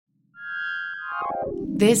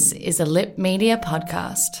This is a Lip Media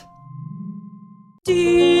podcast.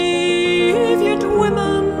 Deviant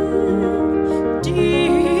women,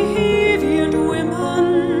 deviant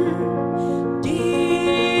women,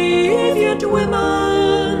 deviant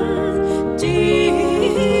women,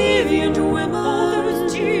 deviant women,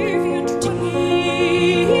 deviant women,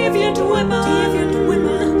 deviant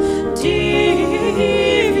women,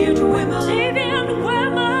 deviant women, deviant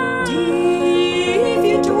women,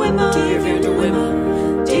 deviant women, deviant women,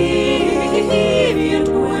 deviant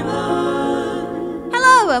women.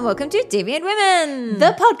 Hello and welcome to Deviant Women,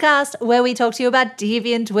 The podcast where we talk to you about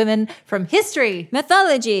deviant women from history,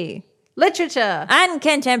 mythology literature. and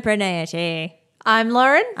contemporaneity. I'm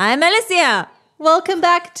Lauren. I'm Alicia. Welcome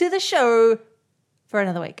back to the show for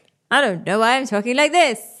another week. I don't know why I'm talking like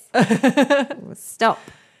this. Stop.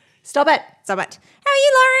 Stop it. Stop it. How are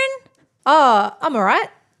you, Lauren? Oh, I'm all right.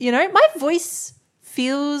 You know, my voice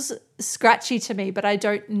feels scratchy to me, but I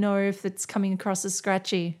don't know if it's coming across as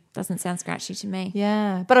scratchy. Doesn't sound scratchy to me.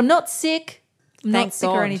 Yeah, but I'm not sick. I'm Thank not sick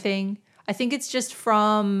or God. anything. I think it's just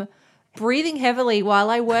from breathing heavily while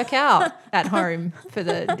I work out at home.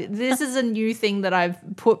 This is a new thing that I've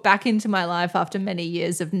put back into my life after many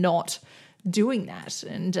years of not doing that,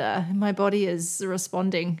 and my body is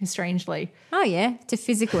responding strangely. Oh, yeah, to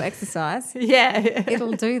physical exercise. Yeah,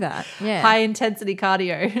 It'll do that. Yeah. high intensity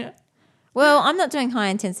cardio. Well, I'm not doing high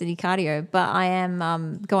intensity cardio, but I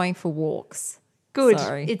am going for walks. Good.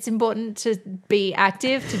 Sorry. It's important to be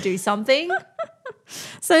active, to do something.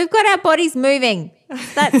 So we've got our bodies moving.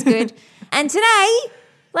 That's good. And today,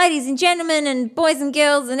 ladies and gentlemen and boys and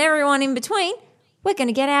girls and everyone in between, we're going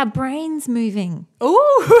to get our brains moving.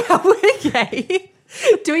 Oh, okay.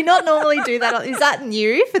 Do we not normally do that? Is that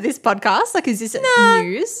new for this podcast? Like, is this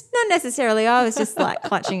news? Not necessarily. I was just like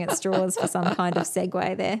clutching at straws for some kind of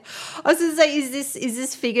segue there. I was going to say, is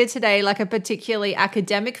this figure today like a particularly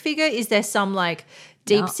academic figure? Is there some like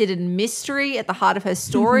deep-seated mystery at the heart of her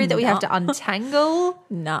story that we have to untangle?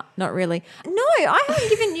 No, not really. No, I haven't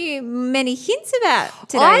given you many hints about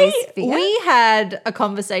today's figure. We had a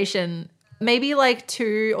conversation maybe like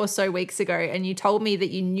 2 or so weeks ago, and you told me that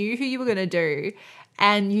you knew who you were going to do,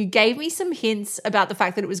 and you gave me some hints about the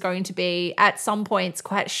fact that it was going to be at some points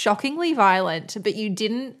quite shockingly violent, but you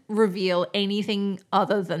didn't reveal anything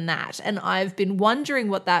other than that. And I've been wondering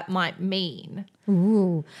what that might mean.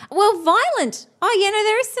 Ooh. Well, violent. Oh, yeah, no,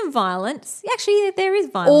 there is some violence. Actually, there is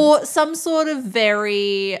violence. Or some sort of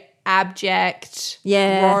very abject,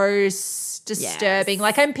 Yeah. gross, disturbing. Yes.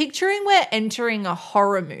 Like I'm picturing we're entering a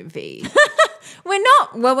horror movie. We're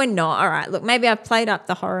not. Well, we're not. All right. Look, maybe I've played up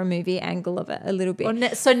the horror movie angle of it a little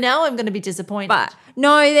bit. So now I'm going to be disappointed. But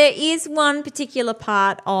no, there is one particular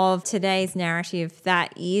part of today's narrative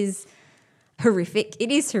that is horrific.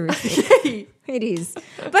 It is horrific. It is.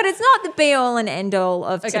 But it's not the be all and end all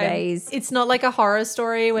of today's. It's not like a horror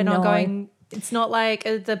story. We're not No. going. It's not like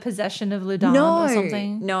the possession of Ludan or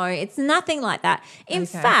something. No, it's nothing like that. In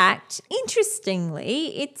fact,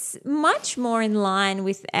 interestingly, it's much more in line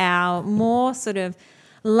with our more sort of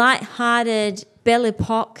light-hearted Belle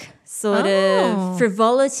Epoque sort of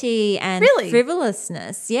frivolity and Really?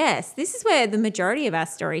 frivolousness. Yes, this is where the majority of our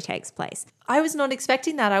story takes place. I was not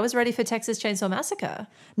expecting that. I was ready for Texas Chainsaw Massacre.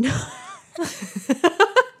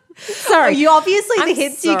 Sorry. You obviously the I'm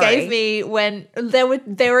hints you sorry. gave me when they were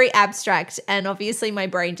very abstract, and obviously my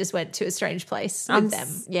brain just went to a strange place with them.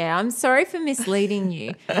 I'm sorry for misleading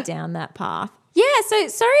you down that path. Yeah, so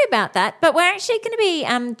sorry about that. But we're actually going to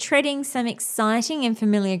be treading some exciting and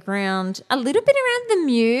familiar ground a little bit around the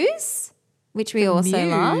Muse, which we also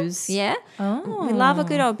love. Muse? Yeah. Oh. We love a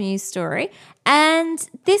good old Muse story. And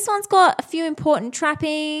this one's got a few important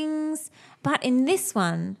trappings. But in this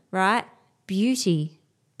one, right, beauty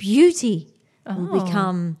will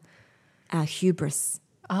become our hubris.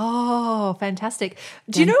 Oh, fantastic.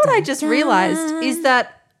 Do you know what I just realized is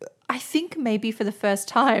that I think maybe for the first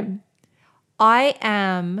time I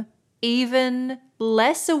am even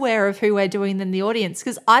less aware of who we're doing than the audience,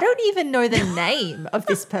 because I don't even know the name of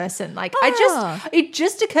this person. Like it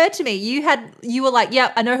just occurred to me. You were like,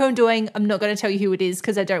 yeah, I know who I'm doing. I'm not going to tell you who it is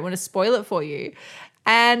because I don't want to spoil it for you.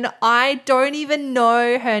 And I don't even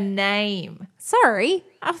know her name. Sorry.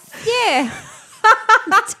 Yeah.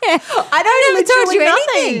 I never told you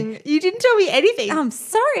anything. You didn't tell me anything. I'm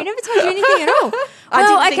sorry. I never told you anything at all. I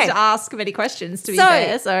Well, didn't think to ask many questions, to be So-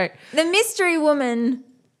 fair. So The mystery woman,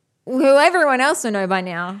 who everyone else will know by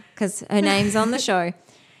now because her name's on the show,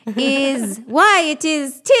 is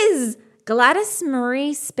tis Gladys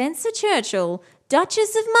Marie Spencer Churchill,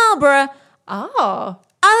 Duchess of Marlborough. oh,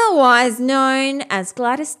 otherwise known as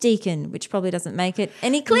Gladys Deacon, which probably doesn't make it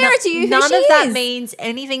any clearer to you who None she of that is. means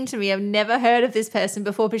anything to me. I've never heard of this person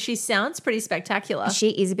before, but she sounds pretty spectacular. She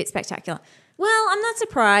is a bit spectacular. Well, I'm not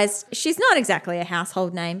surprised. She's not exactly a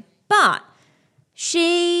household name, but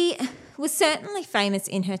she was certainly famous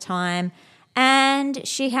in her time, and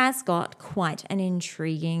she has got quite an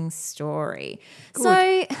intriguing story. So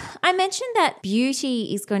I mentioned that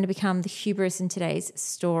beauty is going to become the hubris in today's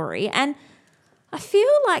story, and I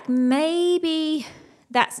feel like maybe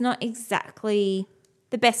that's not exactly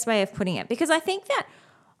the best way of putting it, because I think that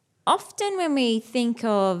often when we think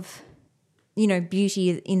of, you know, beauty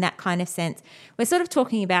in that kind of sense, we're sort of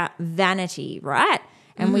talking about vanity, right?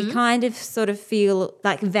 And we kind of sort of feel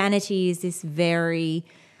like vanity is this very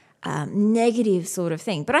negative sort of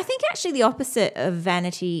thing. But I think actually the opposite of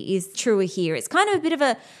vanity is truer here. It's kind of a bit of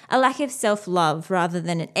a lack of self-love rather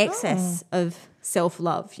than an excess of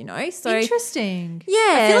self-love, you know? So Interesting. Yeah.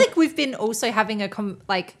 I feel like we've been also having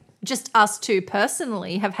just us two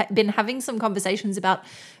personally have been having some conversations about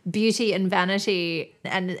beauty and vanity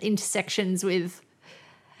and intersections with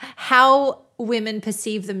how women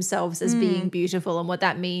perceive themselves as being beautiful and what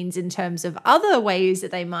that means in terms of other ways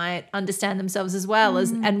that they might understand themselves as well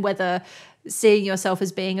as, and whether seeing yourself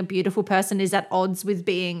as being a beautiful person is at odds with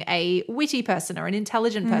being a witty person or an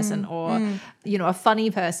intelligent person or, you know, a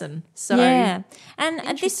funny person. So yeah, and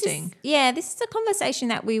Interesting. This is a conversation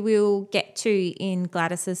that we will get to in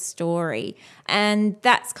Gladys's story, and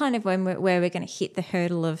that's kind of where we're going to hit the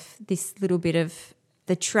hurdle of this little bit of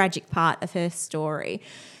the tragic part of her story.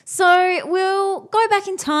 So we'll go back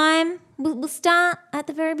in time. We'll start at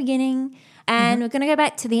the very beginning, and we're going to go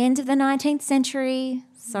back to the end of the 19th century.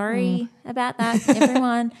 Sorry about that,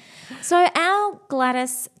 everyone. So our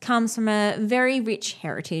Gladys comes from a very rich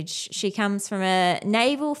heritage. She comes from a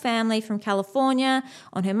naval family from California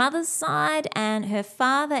on her mother's side, and her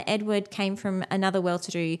father, Edward, came from another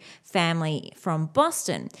well-to-do family from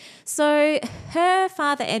Boston. So her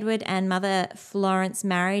father, Edward, and mother, Florence,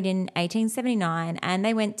 married in 1879, and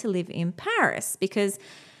they went to live in Paris because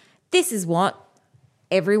this is what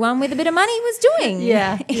everyone with a bit of money was doing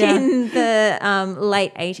in the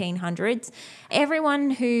late 1800s. Everyone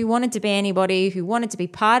who wanted to be anybody, who wanted to be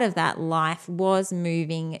part of that life was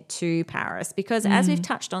moving to Paris because as we've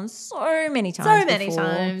touched on so many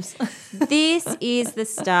times this is the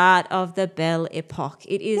start of the Belle Epoque.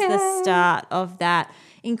 It is the start of that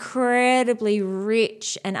incredibly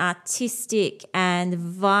rich and artistic and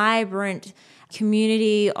vibrant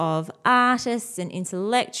community of artists and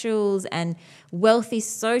intellectuals and wealthy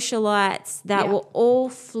socialites that were all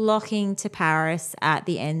flocking to Paris at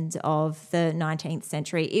the end of the 19th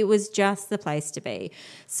century. It was just the place to be.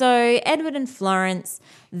 So Edward and Florence,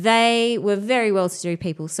 they were very well-to-do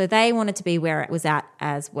people, so they wanted to be where it was at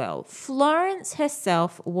as well. Florence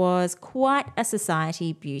herself was quite a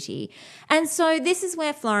society beauty, and so this is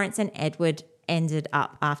where Florence and Edward ended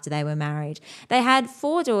up after they were married. They had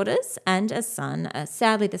 4 daughters and a son.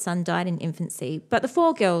 Sadly, the son died in infancy, but the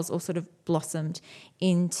 4 girls all sort of blossomed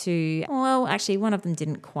into, well, actually, one of them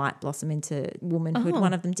didn't quite blossom into womanhood.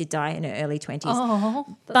 One of them did die in her early 20s.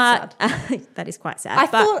 Oh, but that is quite sad.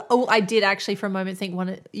 I did actually for a moment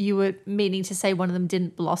think you were meaning to say one of them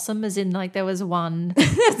didn't blossom, as in like there was one.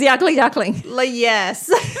 That's the ugly duckling. Like, yes.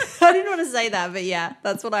 I didn't want to say that, but yeah,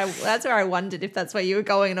 that's where I wondered if that's where you were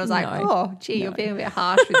going. And I was like, oh, gee, you're being a bit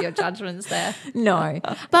harsh with your judgments there. No.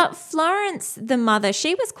 But Florence, the mother,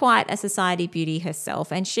 she was quite a society beauty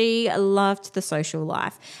herself, and she loved the social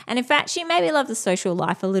life. And in fact, she maybe loved the social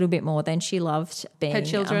life a little bit more than she loved being Her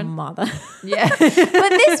children. a mother. Yeah. But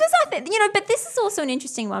this was, I think, but this is also an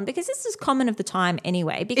interesting one because this is common of the time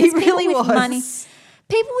anyway. Because It really people with was.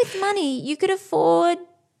 people with money, you could afford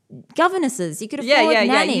governesses, you could afford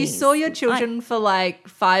nannies. You saw your children for like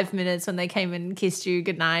 5 minutes when they came and kissed you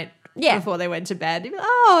goodnight. Yeah. Before they went to bed. You'd be like,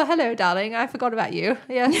 oh, hello, darling. I forgot about you.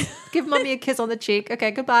 Yeah. Give mommy a kiss on the cheek.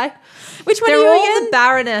 Okay, goodbye. Which one They're are you all again? the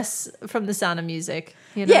Baroness from The Sound of Music.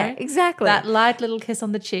 You know? Yeah, exactly. That light little kiss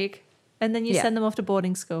on the cheek. And then you send them off to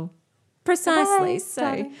boarding school. Precisely. Bye, So,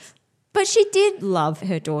 darlings. but she did love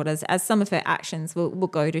her daughters, as some of her actions will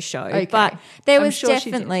go to show. Okay. But there I'm was sure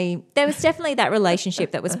she did. definitely that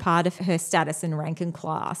relationship that was part of her status and rank and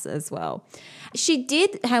class as well. She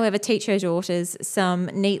did, however, teach her daughters some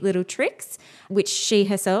neat little tricks, which she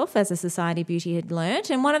herself, as a society beauty, had learnt.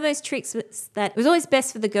 And one of those tricks was that it was always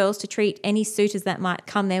best for the girls to treat any suitors that might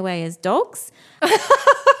come their way as dogs.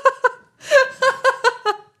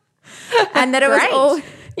 And that it was Great. all.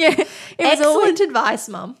 Yeah, it was always, Excellent advice,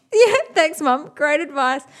 Mum. yeah, thanks, Mum. Great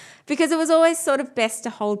advice. Because it was always sort of best to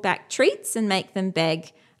hold back treats and make them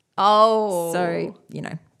beg. Oh. So,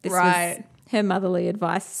 this Right. was her motherly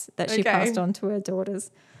advice that she Okay. passed on to her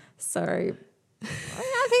daughters. So I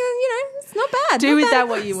think, it's not bad. Do Not with bad that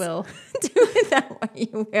what advice. you will. Do with that what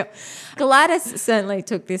you will. Gladys certainly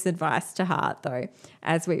took this advice to heart, though,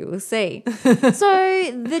 as we will see.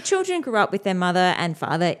 So the children grew up with their mother and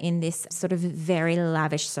father in this sort of very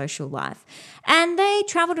lavish social life. And they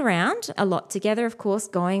travelled around a lot together, of course,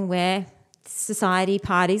 going where society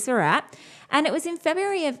parties were at. And it was in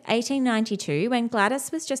February of 1892, when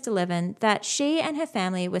Gladys was just 11, that she and her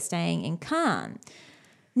family were staying in Cairn.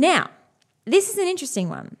 Now, this is an interesting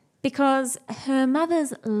one because her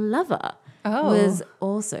mother's lover was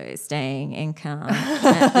also staying in Cairn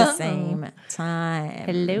at the same time.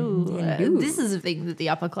 Hello. This is a thing that the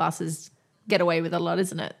upper classes get away with a lot,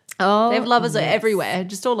 isn't it? Oh, They have lovers yes. everywhere,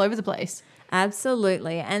 just all over the place.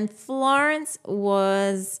 Absolutely. And Florence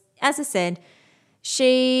was, as I said,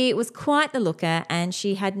 she was quite the looker and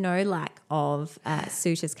she had no lack of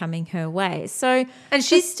suitors coming her way. So, And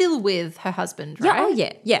she's still with her husband,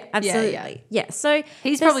 right? yeah, absolutely. Yeah. So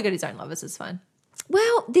He's there's- probably got his own lovers, it's fine.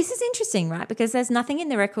 Well, this is interesting, right? Because there's nothing in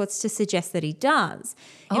the records to suggest that he does.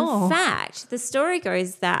 Oh. In fact, the story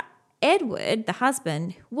goes that Edward, the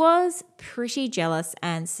husband, was pretty jealous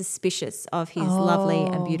and suspicious of his lovely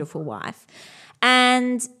and beautiful wife.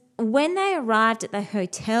 And when they arrived at the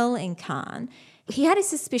hotel in Cairn, he had his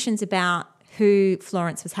suspicions about who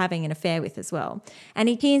Florence was having an affair with as well. And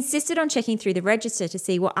he insisted on checking through the register to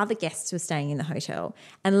see what other guests were staying in the hotel.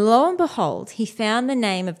 And lo and behold, he found the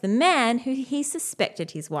name of the man who he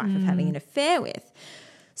suspected his wife of having an affair with.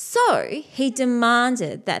 So he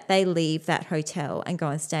demanded that they leave that hotel and go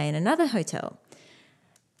and stay in another hotel,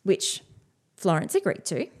 which Florence agreed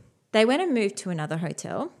to. They went and moved to another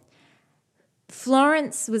hotel.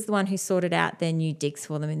 Florence was the one who sorted out their new digs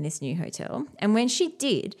for them in this new hotel. And when she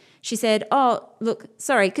did, she said, oh, look,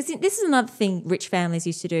 sorry, because this is another thing rich families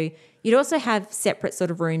used to do. You'd also have separate sort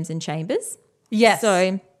of rooms and chambers. Yes.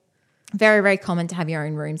 So very, very common to have your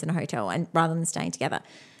own rooms in a hotel and rather than staying together.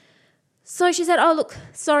 So she said, oh, look,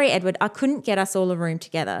 sorry, Edward, I couldn't get us all a room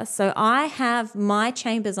together. So I have my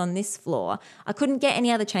chambers on this floor. I couldn't get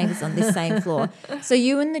any other chambers on this same floor. So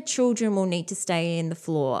you and the children will need to stay in the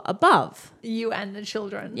floor above. You and the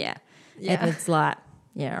children. Yeah. Yeah. Edward's like,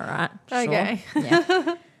 yeah, all right. Sure. Okay.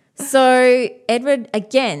 Yeah. So Edward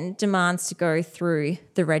again demands to go through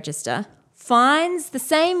the register, finds the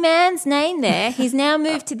same man's name there. He's now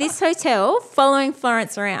moved to this hotel following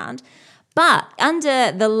Florence around. But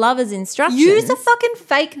under the lover's instructions... Use a fucking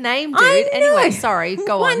fake name, dude. I know. Anyway, sorry,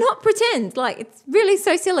 go Why on. not pretend? Like, it's really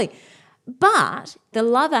so silly. But the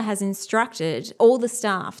lover has instructed all the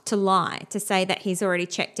staff to lie, to say that he's already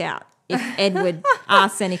checked out if Edward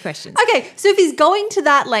asks any questions. Okay, so if he's going to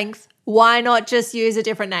that length, why not just use a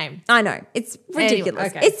different name? I know. It's ridiculous.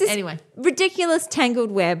 okay. It's this Anyway. ridiculous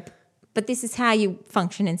tangled web, but this is how you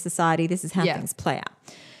function in society. This is how Yeah. things play out.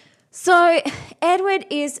 So Edward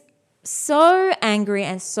is so angry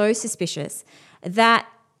and so suspicious that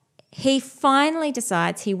he finally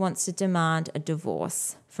decides he wants to demand a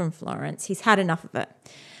divorce from Florence. He's had enough of it.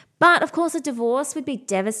 But of course, a divorce would be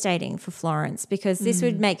devastating for Florence because this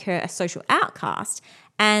would make her a social outcast.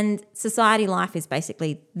 And society life is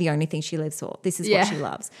basically the only thing she lives for. This is Yeah. what she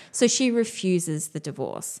loves. So she refuses the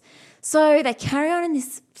divorce. So they carry on in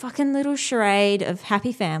this fucking little charade of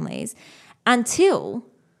happy families until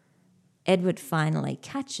Edward finally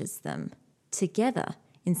catches them together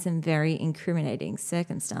in some very incriminating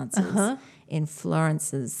circumstances in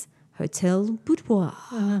Florence's Hotel Boudoir.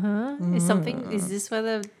 Is this where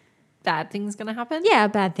the bad thing's going to happen? Yeah, a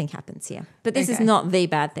bad thing happens here. But this is Okay. not the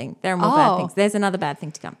bad thing. There are more bad Oh. things. There's another bad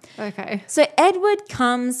thing to come. Okay. So Edward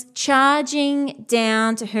comes charging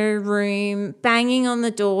down to her room, banging on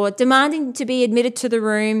the door, demanding to be admitted to the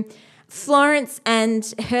room. Florence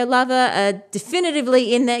and her lover are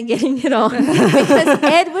definitively in there getting it on because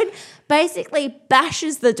Edward basically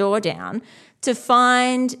bashes the door down to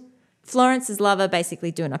find Florence's lover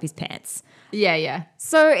basically doing up his pants. Yeah, yeah.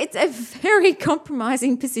 So it's a very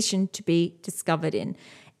compromising position to be discovered in.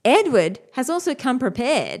 Edward has also come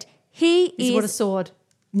prepared. He's got a sword.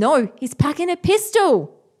 No, he's packing a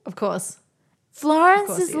pistol. Of course.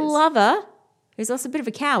 Florence's he is. lover, who's also a bit of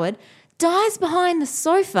a coward, dies behind the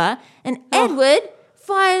sofa and Edward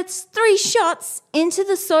fires 3 shots into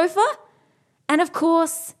the sofa and, of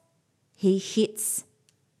course, he hits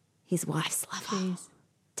his wife's lover.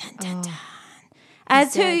 Dun, dun, dun.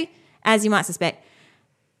 As who, as you might suspect,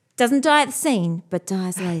 doesn't die at the scene but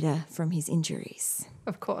dies later from his injuries.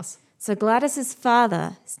 Of course. So Gladys's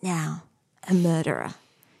father is now a murderer.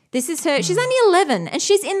 This is her. She's only 11 and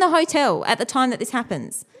she's in the hotel at the time that this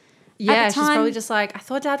happens. Yeah, the she's probably time- just like, I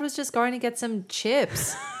thought Dad was just going to get some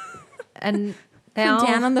chips. And now, From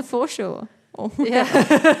down on the foreshore.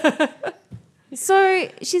 yeah. So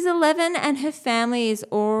she's 11 and her family is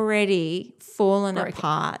already fallen Broken.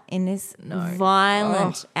 apart in this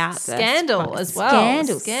violent outburst. Scandal as well.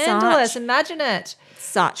 Scandal. Scandalous. Such, Imagine it.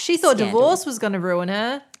 such She thought scandal. divorce was going to ruin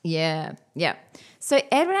her. Yeah, yeah. So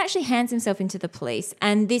Edward actually hands himself into the police,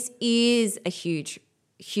 and this is a huge,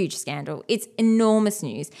 huge scandal. It's enormous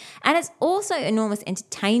news, and it's also enormous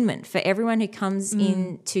entertainment for everyone who comes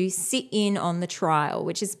in to sit in on the trial,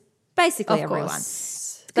 which is basically Of everyone. course.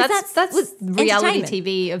 'Cause That's was reality entertainment.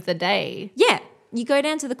 TV of the day. Yeah, you go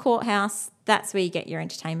down to the courthouse. That's where you get your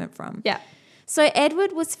entertainment from. Yeah. So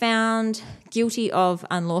Edward was found guilty of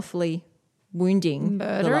unlawfully wounding the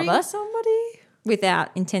Murdering lover somebody? without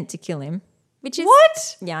intent to kill him. Which is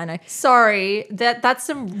What? Yeah, I know. Sorry, that's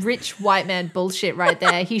some rich white man bullshit right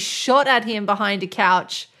there. He shot at him behind a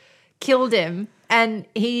couch, killed him, and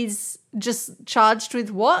he's just charged with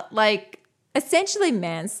what? Like, Essentially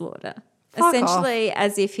manslaughter. Fuck Essentially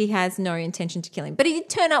as if he has no intention to kill him. But he did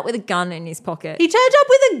turn up with a gun in his pocket. he turned up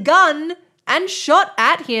with a gun and shot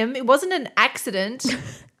at him. It wasn't an accident.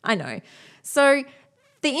 I know. So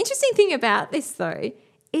the interesting thing about this, though,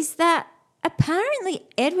 is that apparently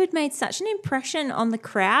Edward made such an impression on the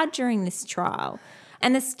crowd during this trial,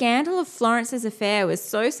 and the scandal of Florence's affair was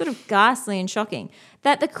so sort of ghastly and shocking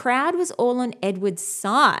that the crowd was all on Edward's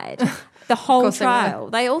side the whole course they were. trial.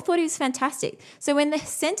 They all thought he was fantastic. So when the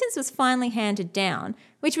sentence was finally handed down,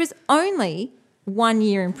 which was only 1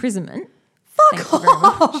 year imprisonment. Thank you very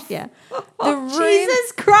much. Yeah. The room,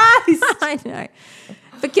 Jesus Christ. I know.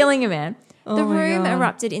 For killing a man. The Oh my room God.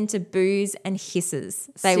 erupted into boos and hisses.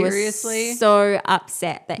 They Seriously? were so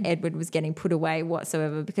upset that Edward was getting put away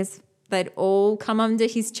whatsoever because they'd all come under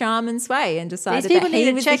his charm and sway and decided These people that he need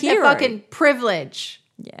to was check the their hero. fucking privilege.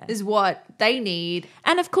 Yeah. Is what they need.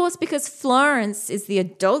 And of course, because Florence is the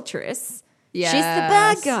adulteress, she's the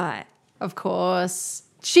bad Yes. guy. Of course.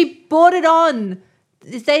 She bought it on.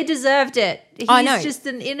 They deserved it. He's I know. just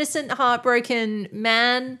an innocent, heartbroken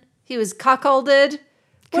man. He was cuckolded.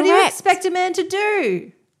 What do you Correct. expect a man to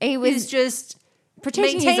do? He was He's just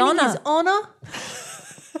protecting his maintaining honor. his honor.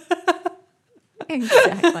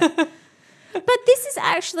 Exactly. But this is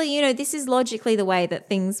actually, this is logically the way that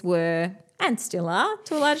things were and still are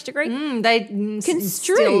to a large degree. They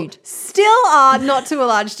Construed. Still are, not to a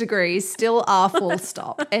large degree, still are full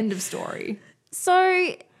stop. End of story.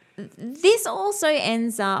 So this also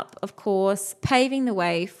ends up, of course, paving the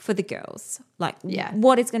way for the girls. Like, Yeah.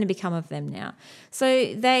 what is going to become of them now?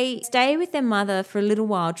 So they stay with their mother for a little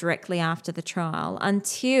while directly after the trial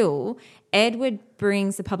until Edward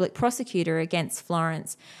brings the public prosecutor against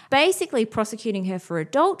Florence, basically prosecuting her for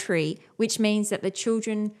adultery, which means that the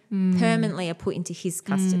children permanently are put into his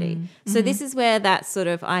custody. So this is where that sort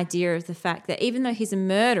of idea of the fact that even though he's a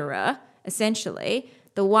murderer, essentially,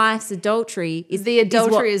 the wife's adultery is The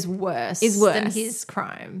adultery is is worse is worse. than his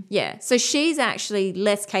crime. yeah. So she's actually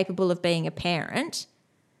less capable of being a parent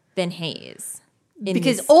than he is. in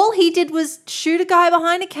Because this- all he did was shoot a guy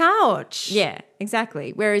behind a couch. yeah,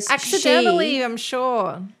 exactly. Whereas Accidentally, I'm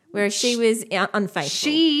sure. she was unfaithful.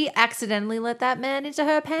 She accidentally let that man into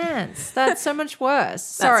her pants. That's so much worse.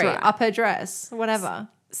 Sorry, right. up her dress, whatever.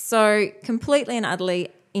 So completely and utterly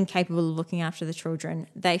incapable of looking after the children,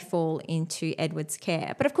 they fall into Edward's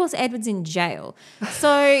care. But of course, Edward's in jail.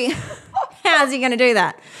 So how's he going to do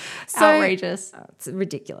that? So, Outrageous. It's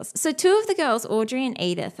ridiculous. So two of the girls, Audrey and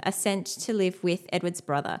Edith, are sent to live with Edward's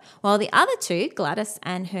brother, while the other two, Gladys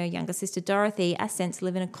and her younger sister Dorothy, are sent to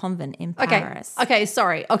live in a convent in Paris. Okay,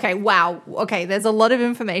 sorry. Okay, wow. Okay, there's a lot of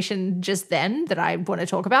information just then that I want to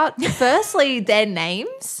talk about. Firstly, their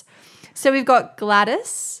names. So we've got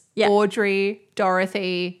Gladys, Yeah. Audrey,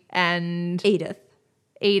 Dorothy, and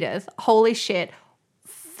Edith. Holy shit.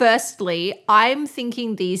 Firstly, I'm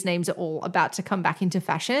thinking these names are all about to come back into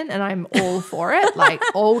fashion and I'm all for it. Like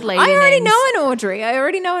old lady I already names. know an Audrey. I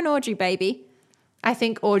already know an Audrey, baby. I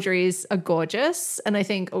think Audrey's are gorgeous. And I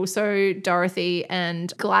think also Dorothy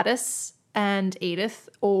and Gladys and Edith,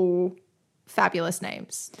 all fabulous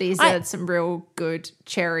names. These are some real good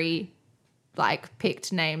cherry,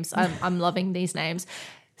 picked names. I'm loving these names.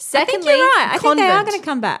 Secondly, I think you're right. I think they are convent. going to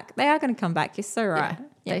come back. They are going to come back. You're so right.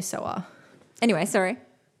 Yeah, they so are. Anyway, sorry.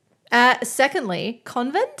 Secondly,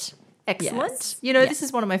 convent. Excellent. Yes. You know, Yeah. this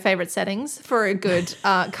is one of my favorite settings for a good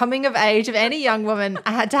coming of age of any young woman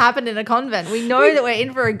had to happen in a convent. We know that we're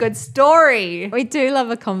in for a good story. We do love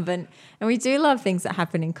a convent and we do love things that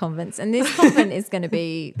happen in convents. And this convent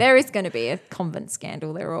there is going to be a convent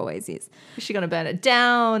scandal. There always is. Is she going to burn it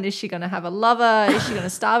down? Is she going to have a lover? Is she going to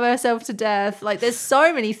starve herself to death? Like, there's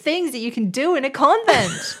so many things that you can do in a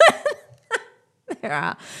convent.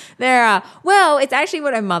 There are. Well, it's actually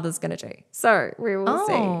what her mother's going to do. So we will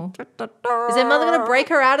Oh. see. Is her mother going to break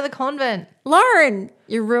her out of the convent? Lauren,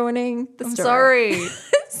 you're ruining the I'm story.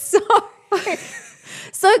 sorry.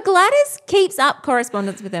 So Gladys keeps up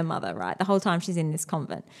correspondence with her mother, right, the whole time she's in this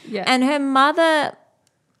convent. Yeah. And her mother,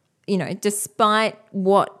 you know, despite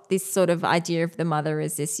what this sort of idea of the mother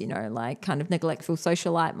is this, you know, like kind of neglectful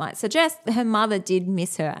socialite might suggest, her mother did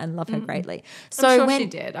miss her and love her greatly. So I'm sure when she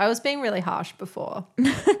did. I was being really harsh before.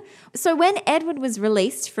 So when Edward was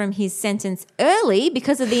released from his sentence early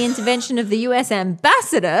because of the intervention of the US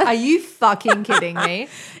ambassador, Are you fucking kidding me?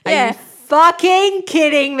 Yeah. Are you fucking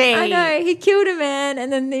kidding me? I know, he killed a man,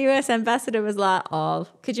 and then the US ambassador was like, "Oh,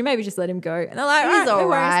 could you maybe just let him go?" And they're like, He's no all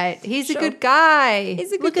worries." right. He's Sure. a good guy.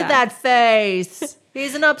 He's a good Look guy. at that face.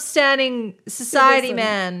 He's an upstanding society Citizen.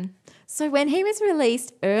 man. So when he was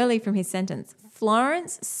released early from his sentence,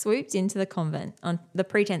 Florence swooped into the convent on the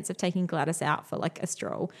pretense of taking Gladys out for like a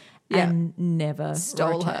stroll Yeah. and never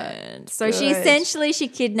Stole her. returned. So she Good. essentially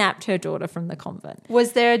kidnapped her daughter from the convent.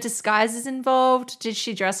 Was there disguises involved? Did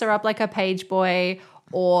she dress her up like a page boy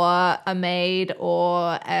or a maid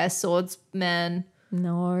or a swordsman?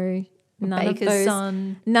 No, none of Baker's those.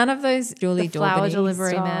 son? None of those Julie The flower Daubeny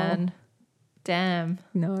delivery style. man. Damn.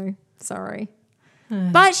 No, sorry.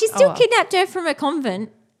 But she still well. kidnapped her from a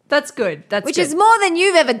convent, That's good. That's which good. is more than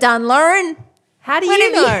you've ever done, Lauren. How do When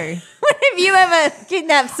you have know? When have you ever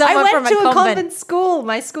kidnapped someone I from went to a a convent? convent school.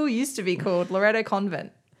 My school used to be called Loretto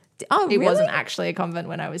Convent. Oh, It really? wasn't actually a convent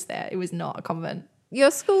when I was there. It was not a convent. Your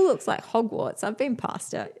school looks like Hogwarts. I've been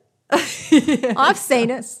past it. I've seen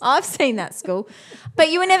it. I've seen that school.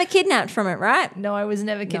 But you were never kidnapped from it, right? No, I was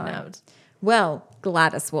never kidnapped. Well,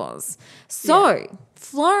 Gladys was. So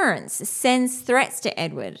Florence sends threats to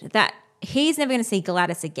Edward that he's never going to see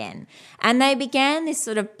Gladys again. And they began this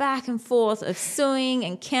sort of back and forth of suing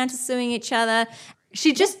and countersuing each other.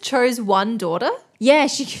 She just chose one daughter? Yeah,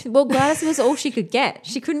 Gladys was all she could get.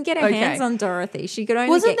 She couldn't get her Okay. hands on Dorothy. She could only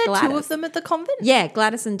Wasn't get there Gladys. two of them at the convent? Yeah,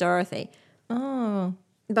 Gladys and Dorothy. Oh.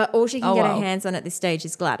 But all she can Oh, get well. her hands on at this stage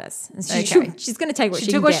is Gladys. And Okay. she's going to take what she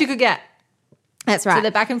She can took what get. she could get. That's So right.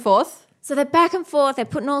 they're back and forth. So they're back and forth. They're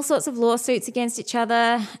putting all sorts of lawsuits against each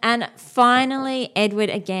other. And finally,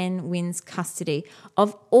 Edward again wins custody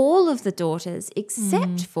of all of the daughters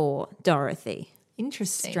except for Dorothy,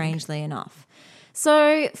 Interesting. strangely enough.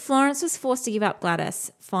 So Florence was forced to give up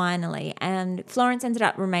Gladys finally, and Florence ended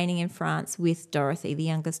up remaining in France with Dorothy, the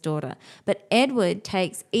youngest daughter. But Edward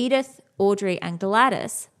takes Edith, Audrey, and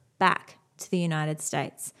Gladys back to the United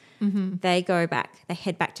States. They go back. They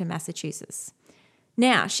head back to Massachusetts.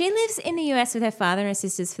 Now, she lives in the US with her father and her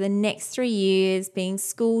sisters for the next 3 years, being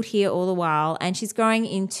schooled here all the while, and she's growing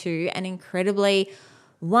into an incredibly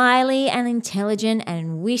wily and intelligent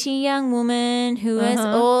and witty young woman who is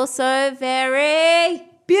also very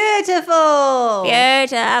Beautiful.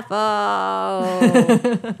 beautiful.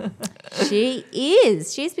 She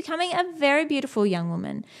is. She's becoming a very beautiful young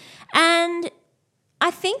woman. And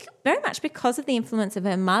I think very much because of the influence of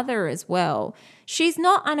her mother as well, she's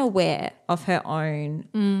not unaware of her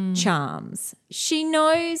own charms. She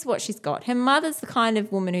knows what she's got. Her mother's the kind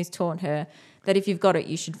of woman who's taught her that if you've got it,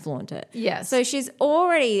 you should flaunt it. Yes. So she's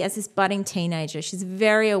already, as this budding teenager, she's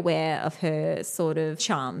very aware of her sort of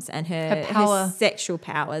charms and her power. sexual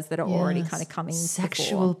powers that are already kind of coming to the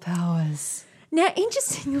Sexual fore. powers. Now,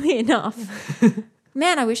 interestingly enough,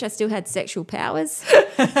 man, I wish I still had sexual powers.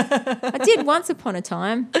 I did once upon a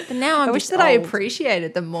time, but now I'm I wish just that I old.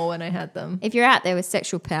 appreciated them more when I had them. If you're out there with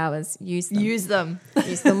sexual powers, use them. Use them.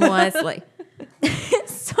 Use them wisely.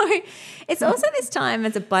 So it's also this time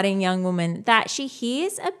as a budding young woman that she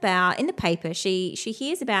hears about in the paper, she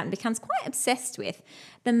hears about and becomes quite obsessed with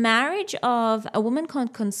the marriage of a woman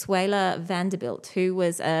called Consuela Vanderbilt, who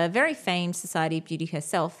was a very famed society beauty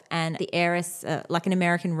herself and the heiress, like an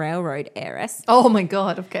American railroad heiress, Oh my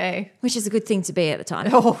God. Okay. which is a good thing to be at the time.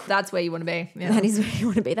 Oh, that's where you want to be. Yeah. That is where you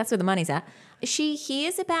want to be. That's where the money's at. She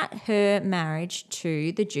hears about her marriage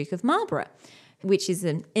to the Duke of Marlborough, which is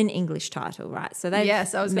an English title, right? So they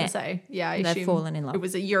Yes, I was going met. to say. Yeah, I They've assume fallen in love. It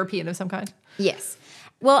was a European of some kind. Yes.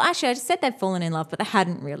 Well, actually, I just said they'd fallen in love, but they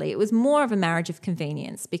hadn't really. It was more of a marriage of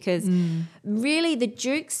convenience because really the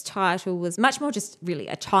Duke's title was much more just really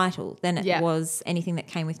a title than it was anything that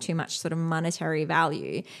came with too much sort of monetary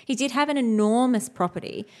value. He did have an enormous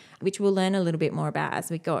property, which we'll learn a little bit more about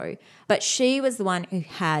as we go. But she was the one who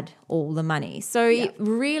had all the money. So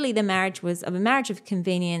really the marriage was of a marriage of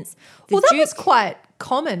convenience. The Well, that Duke, was quite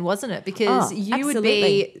common, wasn't it? Because Oh, you would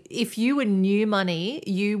be, if you were new money,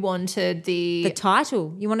 you wanted the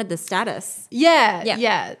title. You wanted the status. Yeah, Yeah.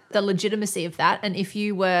 yeah, the legitimacy of that. And if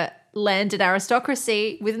you were landed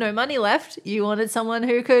aristocracy with no money left. You wanted someone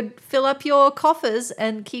who could fill up your coffers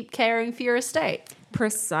and keep caring for your estate.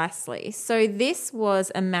 Precisely. So this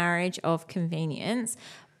was a marriage of convenience,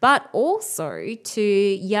 but also to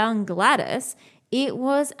young Gladys, it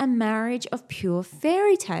was a marriage of pure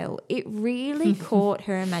fairy tale. It really caught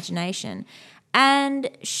her imagination. And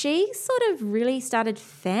she sort of really started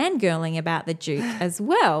fangirling about the Duke as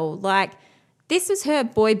well. Like, this was her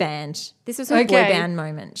boy band. This was her boy band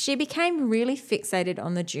moment. She became really fixated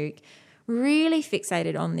on the Duke, really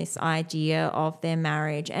fixated on this idea of their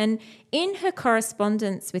marriage. And in her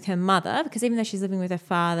correspondence with her mother, because even though she's living with her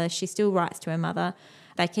father, she still writes to her mother.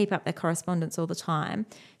 They keep up their correspondence all the time.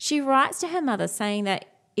 She writes to her mother saying that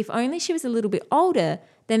if only she was a little bit older,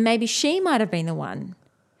 then maybe she might have been the one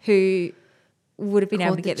who would have been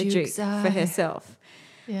able to get the Duke for herself.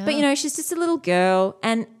 Yeah. But, you know, she's just a little girl.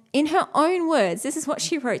 And in her own words, this is what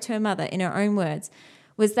she wrote to her mother in her own words,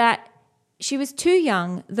 was that she was too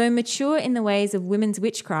young, though mature in the ways of women's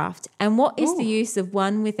witchcraft. And what is the use of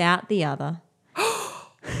one without the other?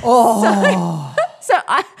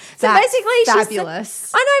 So basically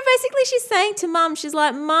fabulous. I know, basically she's saying to Mum, she's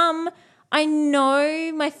like, Mum, I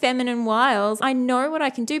know my feminine wiles. I know what I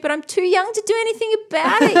can do, but I'm too young to do anything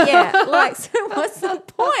about it yet. Like, so what's the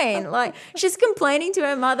point? Like, she's complaining to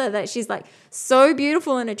her mother that she's like so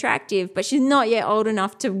beautiful and attractive, but she's not yet old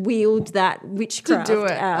enough to wield that witchcraft To do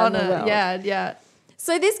it out in the world. Yeah.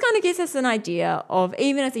 So this kind of gives us an idea of,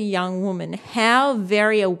 even as a young woman, how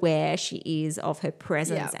very aware she is of her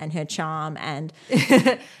presence and her charm and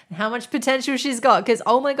How much potential she's got. Because,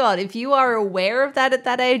 oh my God, if you are aware of that at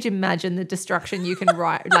that age, imagine the destruction you can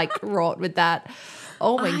wrought with that.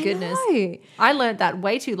 Oh my goodness. know. I learned that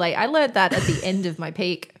way too late. I learned that at the end of my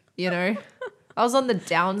peak, you know. I was on the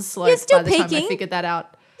downslope You're still by the time I peaking? figured that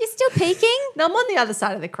out. You're still peaking? No, I'm on the other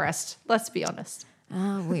side of the crest. Let's be honest.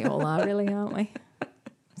 Oh, we all are really, aren't we?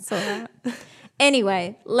 It's all right.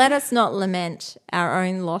 Anyway, let us not lament our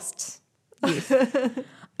own lost youth.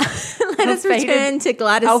 Let us return to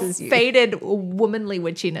Our Gladys's youth. faded womanly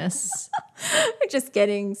witchiness. We're just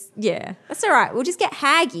getting, that's all right. We'll just get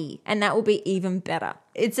haggy and that will be even better.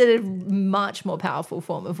 It's a much more powerful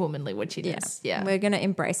form of womanly witchiness. Yeah. We're going to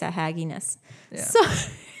embrace our hagginess.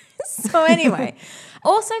 So anyway,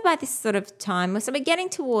 also by this sort of time, so we're getting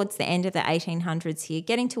towards the end of the 1800s here,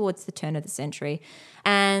 getting towards the turn of the century.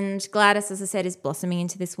 And Gladys, as I said, is blossoming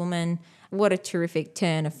into this woman. What a terrific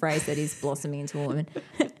turn of phrase that is, blossoming into a woman.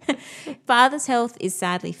 Father's health is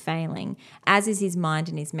sadly failing, as is his mind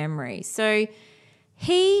and his memory. So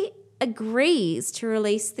he agrees to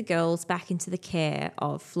release the girls back into the care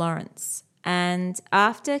of Florence. And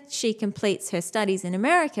after she completes her studies in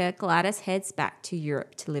America, Gladys heads back to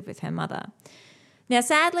Europe to live with her mother. Now,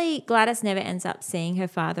 sadly, Gladys never ends up seeing her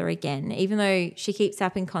father again, even though she keeps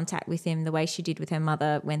up in contact with him the way she did with her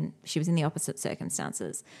mother when she was in the opposite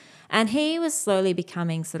circumstances. And he was slowly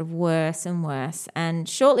becoming sort of worse and worse. And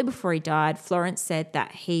shortly before he died, Florence said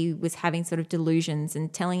that he was having sort of delusions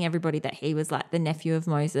and telling everybody that he was like the nephew of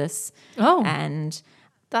Moses. Oh. And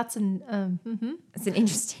That's it's an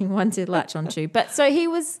interesting one to latch onto. But so he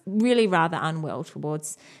was really rather unwell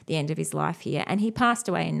towards the end of his life here, and he passed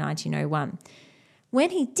away in 1901. When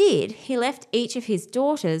he did, he left each of his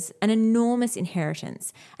daughters an enormous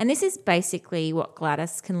inheritance. And this is basically what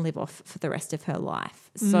Gladys can live off for the rest of her life.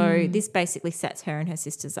 So this basically sets her and her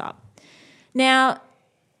sisters up. Now,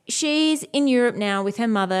 she's in Europe now with her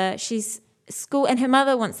mother. She's school, and her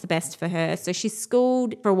mother wants the best for her. So she's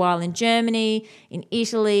schooled for a while in Germany, in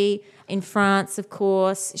Italy, in France, of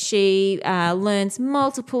course. She learns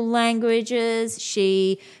multiple languages.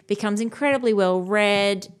 She becomes incredibly well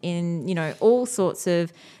read in, you know, all sorts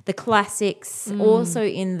of the classics, also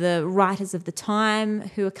in the writers of the time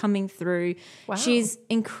who are coming through. Wow. She's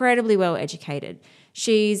incredibly well educated.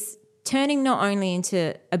 She's turning not only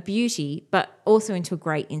into a beauty, but also into a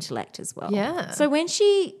great intellect as well. Yeah. So when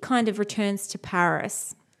she kind of returns to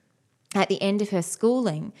Paris at the end of her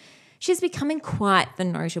schooling, she's becoming quite the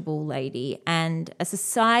notable lady and a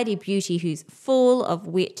society beauty who's full of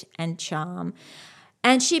wit and charm.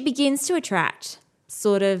 And she begins to attract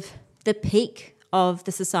sort of the peak of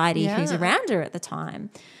the society who's around her at the time.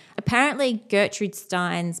 Apparently, Gertrude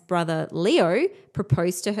Stein's brother Leo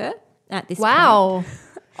proposed to her at this point. wow.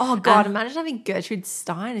 Oh God! Imagine having Gertrude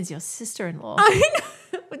Stein as your sister-in-law. I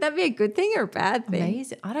know. Would that be a good thing or a bad thing?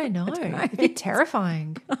 Amazing. I don't know. It'd be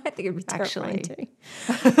terrifying. I think it'd be terrifying Actually.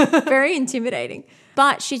 too. Very intimidating.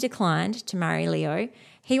 But she declined to marry Leo.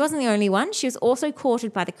 He wasn't the only one. She was also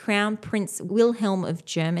courted by the Crown Prince Wilhelm of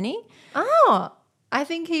Germany. Oh, I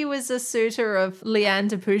think he was a suitor of Leanne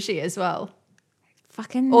de Pouchy as well.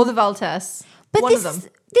 fucking Or the Valtes. But One of them.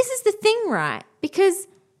 This is the thing, right? Because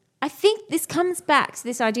I think this comes back to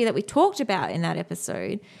this idea that we talked about in that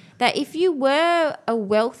episode, that if you were a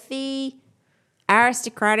wealthy,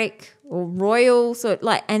 aristocratic or royal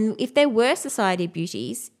and if there were society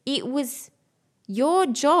beauties, it was your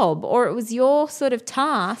job or it was your sort of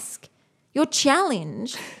task, your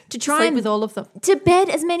challenge to try Sleep and with all of them. to bed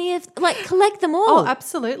as many of collect them all. Oh,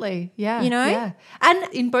 absolutely. Yeah. You know? Yeah. And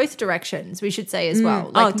in both directions, we should say as well.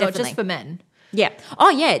 Like, not definitely. just for men. Yeah. Oh,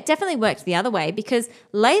 yeah. It definitely worked the other way because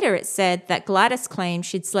later it said that Gladys claimed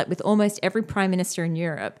she'd slept with almost every prime minister in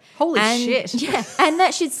Europe. Holy and, shit. Yeah. And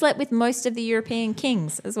that she'd slept with most of the European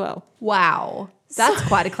kings as well. Wow. That's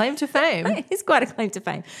quite a claim to fame. It's quite a claim to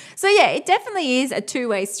fame. So, yeah, it definitely is a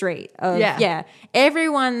two-way street. Yeah.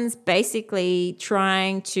 Everyone's basically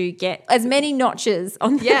trying to get as many notches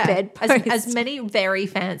on their Yeah. bedpost. As many very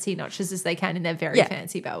fancy notches as they can in their very Yeah.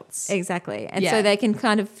 fancy belts. Exactly. And Yeah. so they can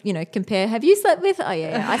kind of, compare. Have you slept with? Oh,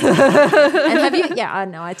 yeah. I slept with. And have you? Yeah, I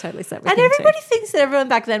know. I totally slept with And him too. everybody thinks that everyone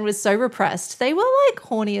back then was so repressed. They were like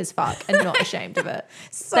horny as fuck and not ashamed of it.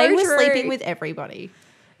 They were true. sleeping with everybody.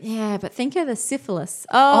 Yeah, but think of the syphilis.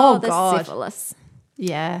 Oh, the God. syphilis.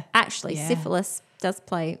 Yeah. Actually, Yeah. syphilis does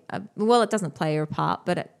play, it doesn't play a part,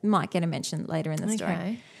 but it might get a mention later in the story.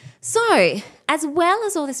 Okay. So, as well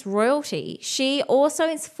as all this royalty, she also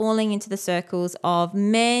is falling into the circles of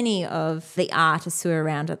many of the artists who are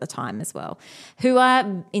around at the time as well, who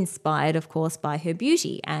are inspired, of course, by her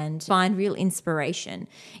beauty and find real inspiration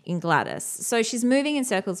in Gladys. So she's moving in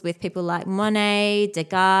circles with people like Monet,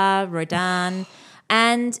 Degas, Rodin,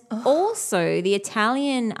 and also the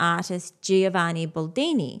Italian artist Giovanni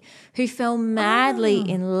Boldini, who fell madly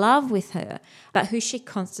in love with her, but who she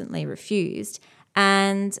constantly refused.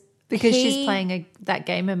 And Because she's playing that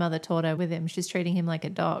game her mother taught her with him. She's treating him like a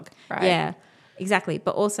dog, right? Yeah, exactly.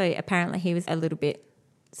 But also apparently he was a little bit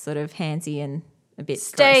sort of handsy and a bit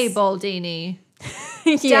Stay, gross. Baldini.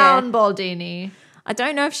 Yeah. Down, Baldini. I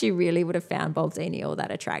don't know if she really would have found Boldini all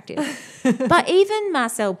that attractive. But even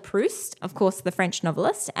Marcel Proust, of course, the French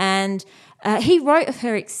novelist, and he wrote of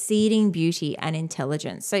her exceeding beauty and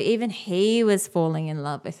intelligence. So even he was falling in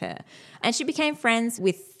love with her. And she became friends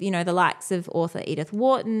with, the likes of author Edith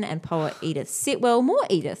Wharton and poet Edith Sitwell. More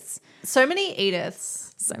Ediths. So many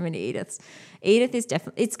Ediths. So many Ediths. Edith is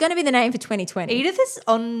definitely, it's going to be the name for 2020. Edith is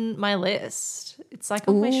on my list. It's like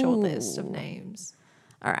on my short list of names.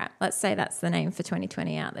 All right, let's say that's the name for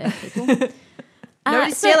 2020 out there, people.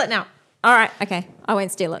 Nobody steal it now. All right, okay. I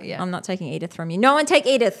won't steal it. Yeah. I'm not taking Edith from you. No one take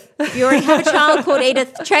Edith. If you already have a child called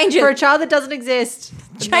Edith, change For a it. child that doesn't exist.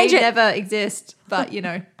 Change may it. never exist, but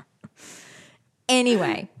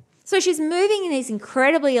Anyway, so she's moving in these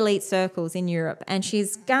incredibly elite circles in Europe and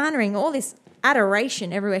she's garnering all this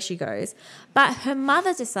adoration everywhere she goes. But her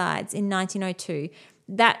mother decides in 1902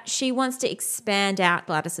 that she wants to expand out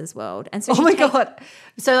Gladys's world. And so Oh she my God.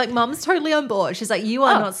 So like mum's totally on board. She's like, you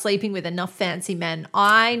are Oh. not sleeping with enough fancy men.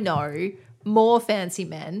 I know more fancy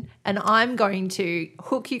men and I'm going to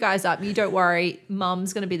hook you guys up. You don't worry.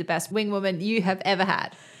 Mum's going to be the best wing woman you have ever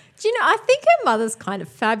had. Do you know, I think her mother's kind of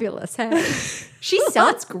fabulous, hey? She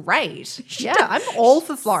sounds great. Yeah, I'm all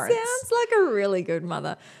for Florence. Sounds like a really good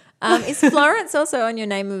mother. Is Florence also on your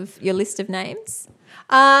list of names?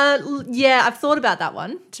 Yeah, I've thought about that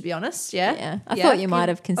one, to be honest. Yeah. Yeah, I thought you might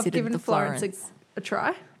have I've considered given the Florence. a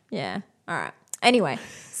try. Yeah. All right. Anyway,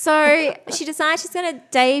 so she decides she's going to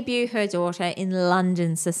debut her daughter in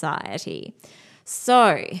London society.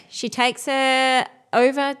 So she takes her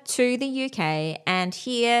over to the UK, and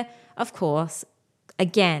here, of course,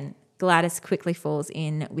 again, Gladys quickly falls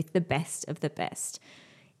in with the best of the best.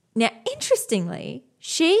 Now, interestingly,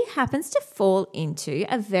 she happens to fall into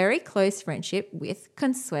a very close friendship with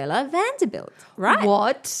Consuela Vanderbilt, right?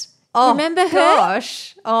 What? Oh, Remember her?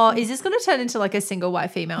 Gosh. Oh, is this going to turn into like a single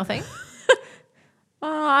white female thing?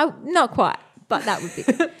 Not quite, but that would be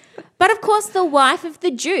good. But of course, the wife of the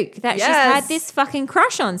Duke that she's Yes. had this fucking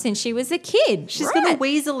crush on since she was a kid. She's right? going to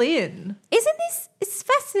weasel in. Isn't this? It's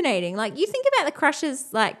fascinating. Like you think about the crushes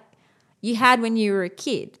like you had when you were a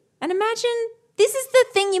kid, and imagine this is the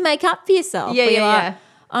thing you make up for yourself. Yeah, where you're yeah, like, yeah.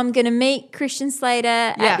 I'm going to meet Christian Slater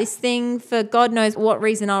at this thing for God knows what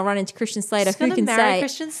reason. I'll run into Christian Slater. She's Who going to can marry say?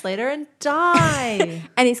 Christian Slater and die.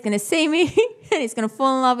 And he's going to see me, and he's going to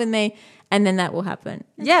fall in love with me, and then that will happen.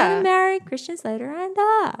 He's Yeah. going to marry Christian Slater and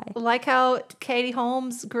die. Like how Katie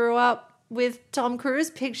Holmes grew up with Tom Cruise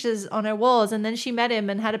pictures on her walls, and then she met him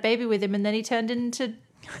and had a baby with him, and then he turned into.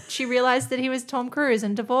 She realized that he was Tom Cruise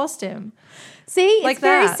and divorced him. See, Like it's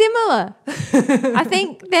very that. similar. I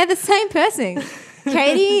think they're the same person.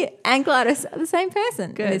 Katie and Gladys are the same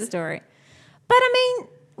person in Good. this story. But I mean,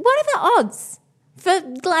 what are the odds For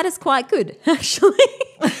Gladys, quite good, actually,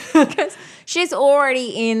 because she's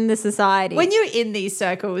already in the society. When you're in these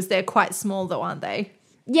circles, they're quite small though, aren't they?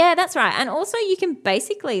 Yeah, that's right. And also you can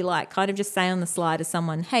basically like kind of just say on the slide to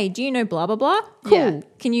someone, hey, do you know blah, blah, blah? Cool. Yeah.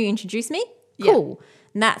 Can you introduce me? Yeah. Cool.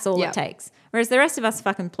 And that's all Yeah. it takes. Whereas the rest of us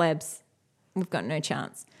fucking plebs, we've got no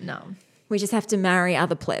chance. No. We just have to marry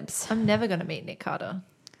other plebs. I'm never going to meet Nick Carter.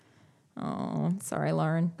 Oh, sorry,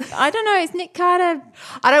 Lauren. I don't know. Is Nick Carter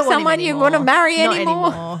I don't want someone him you anymore. want to marry Not anymore?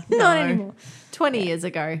 anymore. Not No. anymore. 20 years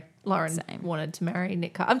ago, Lauren wanted to marry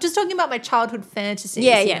Nick Carter. I'm just talking about my childhood fantasies.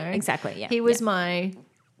 Yeah, you yeah, know? exactly. Yeah, He was my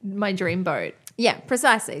dream boat. Yeah,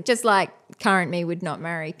 precisely. Just like current me would not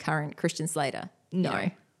marry current Christian Slater. No. You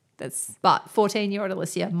know, that's But 14-year-old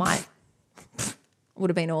Alicia might. would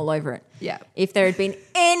have been all over it. Yeah. If there had been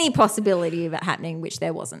any possibility of it happening, which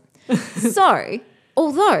there wasn't. So,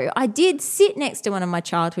 although I did sit next to one of my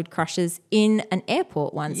childhood crushes in an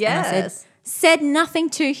airport once, and I Yes. said nothing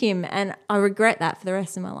to him, and I regret that for the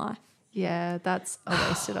rest of my life. Yeah, that's a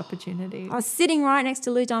wasted opportunity. I was sitting right next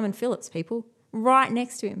to Lou Diamond Phillips, people, right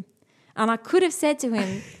next to him. And I could have said to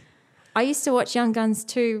him, I used to watch Young Guns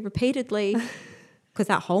 2 repeatedly because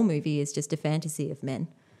that whole movie is just a fantasy of men.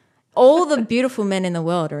 All the beautiful men in the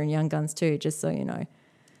world are in Young Guns 2, just so you know.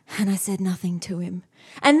 And I said nothing to him.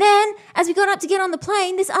 And then as we got up to get on the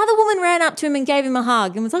plane, this other woman ran up to him and gave him a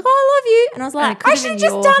hug and was like, oh, I love you. And I was And it like, could I have should been have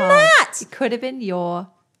just your done hug. that. It could have been your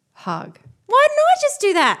hug. Why didn't I just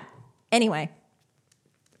do that? Anyway,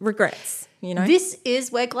 regrets, you know? This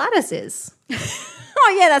is where Gladys is.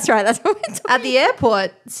 Oh, yeah, that's right. That's what we're talking At the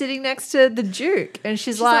airport, sitting next to the Duke. And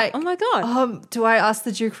she's like, oh, my God. do I ask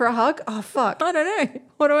the Duke for a hug? Oh, fuck. I don't know.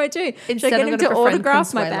 What do I do? Instead, Should I I'm get him gonna to befriend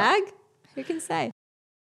autograph my Consuela. bag? Who can say?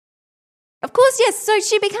 Of course, yes. So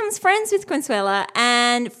she becomes friends with Consuela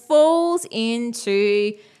and falls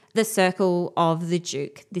into the circle of the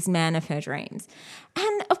Duke, this man of her dreams.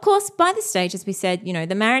 And of course, by this stage, as we said, you know,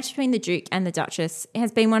 the marriage between the Duke and the Duchess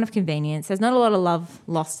has been one of convenience. There's not a lot of love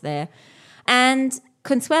lost there. And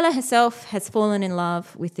Consuela herself has fallen in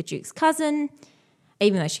love with the Duke's cousin,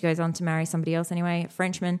 even though she goes on to marry somebody else anyway, a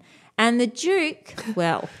Frenchman. And the Duke,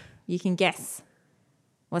 well, you can guess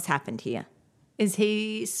what's happened here. Is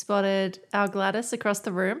he spotted our Gladys across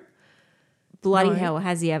the room? Bloody No. hell,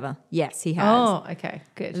 has he ever? Yes, he has. Oh, okay.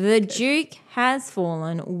 Good. The Duke has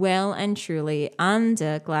fallen well and truly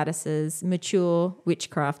under Gladys's mature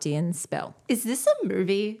witchcraftian spell. Is this a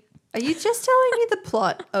movie? Are you just telling me the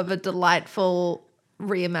plot of a delightful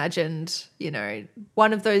reimagined, you know,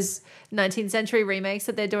 one of those 19th century remakes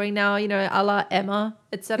that they're doing now, you know, a la Emma,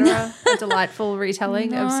 etc. A delightful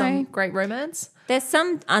retelling of some great romance? There's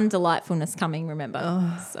some undelightfulness coming,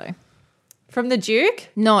 remember. So From the Duke?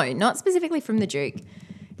 no, not specifically from the Duke.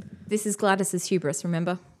 This is Gladys's hubris,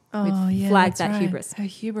 remember? We've flagged that hubris. Her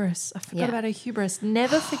hubris. I forgot Yeah. about her hubris.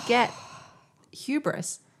 Never forget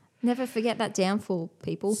hubris. Never forget that downfall,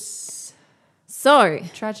 people. So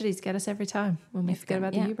Tragedies get us every time when we forget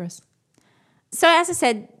about the yeah. hubris. So as I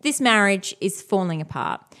said, this marriage is falling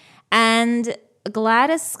apart, and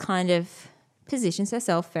Gladys kind of positions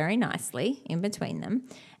herself very nicely in between them,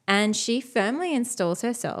 and she firmly installs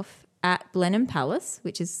herself at Blenheim Palace,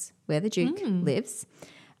 which is where the Duke lives,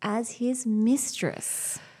 as his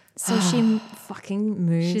mistress. So she fucking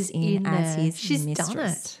moves She's in as there. his She's done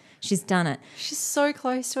mistress. it. She's done it. She's so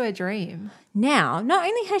close to her dream. Now, not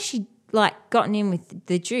only has she like gotten in with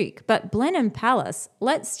the Duke, but Blenheim Palace,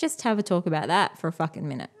 let's just have a talk about that for a fucking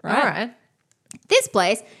minute, right? All right. This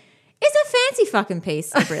place is a fancy fucking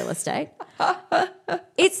piece of real estate.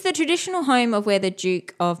 It's the traditional home of where the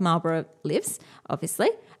Duke of Marlborough lives, obviously,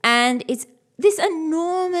 and it's this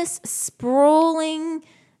enormous, sprawling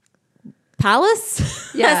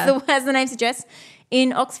palace, Yeah. as the name suggests,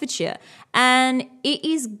 in Oxfordshire, and it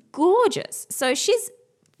is gorgeous. So she's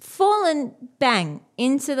fallen bang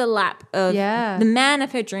into the lap of Yeah. the man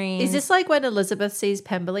of her dreams. Is this like when Elizabeth sees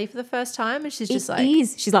Pemberley for the first time and she's just It like,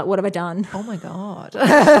 is. She's like, what have I done? oh my God.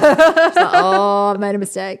 Oh, I've made a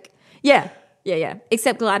mistake. Yeah.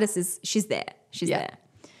 Except Gladys she's there. She's Yeah. there.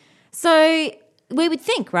 So we would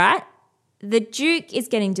think, right? The Duke is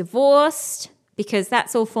getting divorced because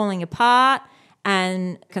that's all falling apart,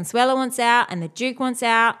 and Consuela wants out and the Duke wants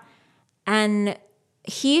out, and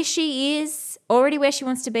here she is already where she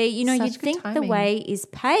wants to be. You know, Such you'd good think the timing. way is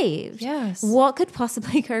paved. Yes. What could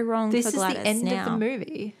possibly go wrong This for is Gladys the end now? of the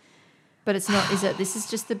movie. But it's not, is it? This is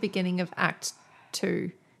just the beginning of Act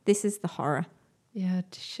 2. This is the horror. Yeah,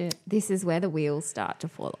 shit. This is where the wheels start to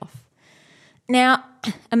fall off. Now,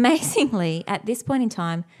 amazingly, at this point in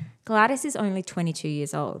time, Gladys is only 22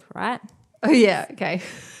 years old, right? Oh, yeah, okay.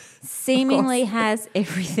 Seemingly has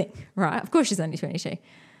everything, right? Of course she's only 22.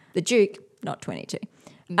 The Duke, not 22.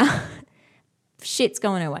 Shit's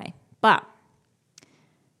going her way. But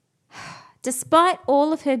despite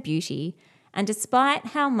all of her beauty and despite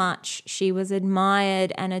how much she was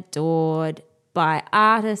admired and adored by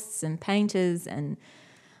artists and painters and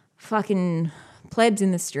fucking plebs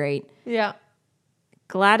in the street, Yeah.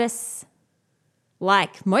 Gladys,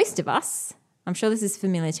 like most of us, I'm sure this is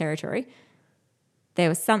familiar territory, there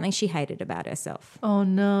was something she hated about herself. Oh,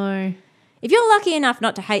 no. If you're lucky enough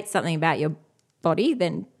not to hate something about your body,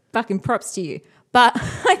 then fucking props to you. But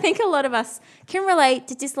I think a lot of us can relate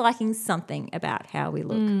to disliking something about how we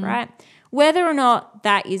look, right? Whether or not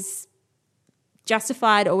that is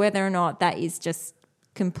justified or whether or not that is just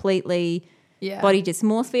completely body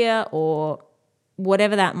dysmorphia or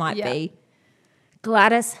whatever that might be.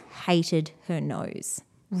 Gladys hated her nose.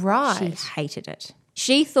 Right. She hated it.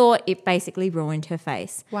 She thought it basically ruined her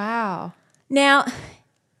face. Wow. Now,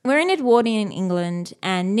 we're in Edwardian England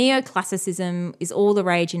and neoclassicism is all the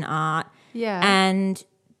rage in art. Yeah. And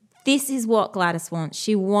this is what Gladys wants.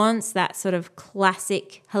 She wants that sort of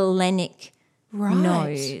classic Hellenic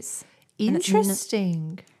nose.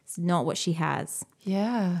 Interesting. It's not what she has.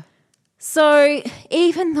 Yeah. So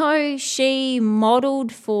even though she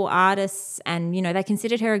modelled for artists and, you know, they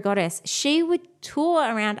considered her a goddess, she would tour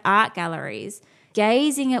around art galleries,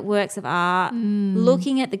 gazing at works of art,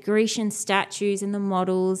 looking at the Grecian statues and the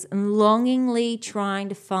models and longingly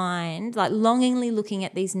looking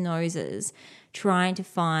at these noses, trying to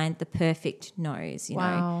find the perfect nose, you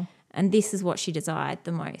know. And this is what she desired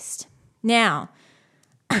the most. Now,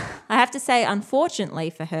 I have to say,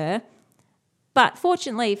 unfortunately for her, but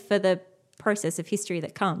fortunately for the process of history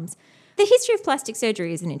that comes, the history of plastic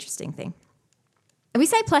surgery is an interesting thing. And we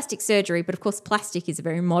say plastic surgery, but of course plastic is a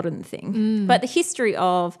very modern thing. But the history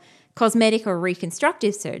of cosmetic or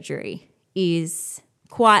reconstructive surgery is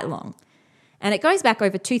quite long. And it goes back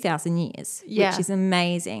over 2,000 years, which is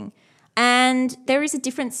amazing. And there is a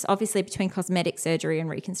difference, obviously, between cosmetic surgery and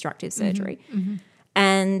reconstructive surgery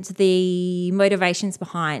and the motivations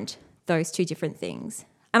behind those two different things.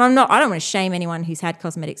 And I don't want to shame anyone who's had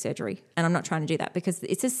cosmetic surgery, and I'm not trying to do that because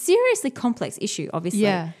it's a seriously complex issue, obviously,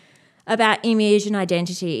 about image and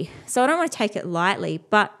identity. So I don't want to take it lightly,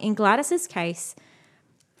 but in Gladys's case,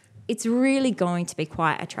 it's really going to be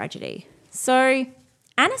quite a tragedy. So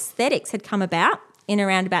anaesthetics had come about in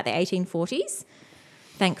around about the 1840s.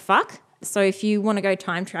 Thank fuck. So if you want to go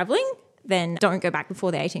time traveling, then don't go back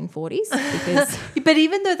before the 1840s because But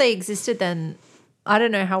even though they existed then, I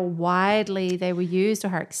don't know how widely they were used or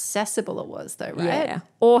how accessible it was though, right? yeah,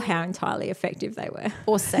 or how entirely effective they were.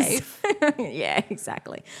 Or safe. Yeah,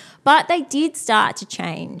 exactly. But they did start to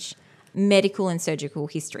change medical and surgical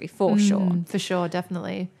history for sure. For sure,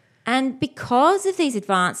 definitely. And because of these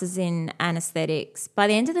advances in anaesthetics, by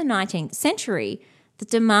the end of the 19th century, the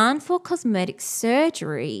demand for cosmetic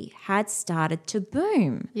surgery had started to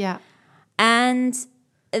boom. Yeah. And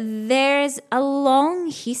there's a long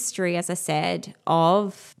history, as I said,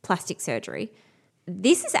 of plastic surgery.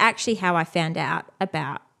 This is actually how I found out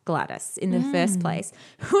about Gladys in the first place.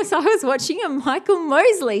 Was I was watching a Michael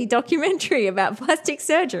Mosley documentary about plastic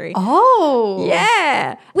surgery. Oh.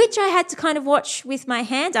 Yeah, which I had to kind of watch with my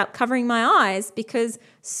hand up covering my eyes because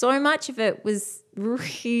so much of it was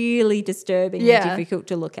really disturbing and difficult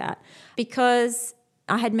to look at because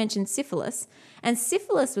I had mentioned syphilis. And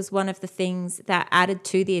syphilis was one of the things that added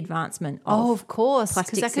to the advancement of course,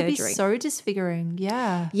 plastic because that could surgery. be so disfiguring.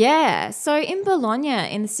 Yeah. Yeah. So in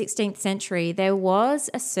Bologna in the 16th century, there was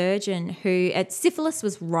a surgeon who syphilis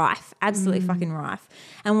was rife, absolutely fucking rife.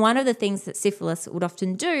 And one of the things that syphilis would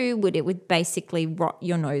often do it would basically rot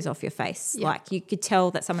your nose off your face. Yeah. Like you could tell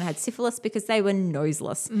that someone had syphilis because they were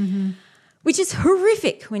noseless. Which is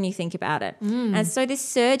horrific when you think about it. And so this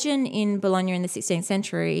surgeon in Bologna in the 16th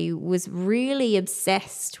century was really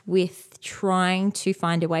obsessed with trying to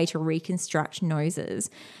find a way to reconstruct noses.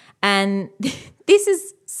 And this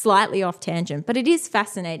is slightly off tangent, but it is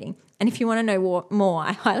fascinating. And if you want to know more,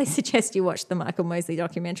 I highly suggest you watch the Michael Mosley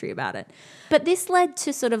documentary about it. But this led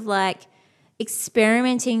to sort of like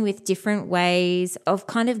experimenting with different ways of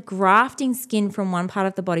kind of grafting skin from one part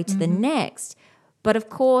of the body to the next. But of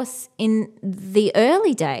course, in the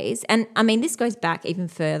early days, and I mean, this goes back even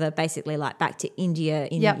further, basically like back to India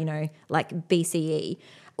in, you know, like BCE,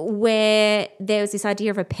 where there was this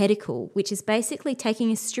idea of a pedicle, which is basically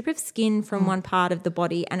taking a strip of skin from one part of the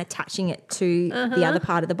body and attaching it to the other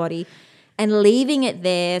part of the body and leaving it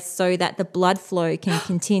there so that the blood flow can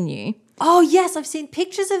continue. Oh, yes, I've seen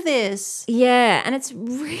pictures of this. Yeah, and it's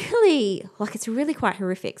really quite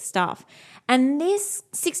horrific stuff. And this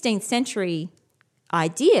 16th century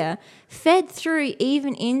idea fed through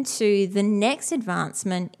even into the next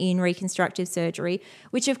advancement in reconstructive surgery,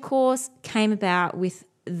 which of course came about with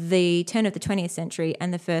the turn of the 20th century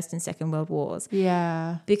and the First and Second World Wars.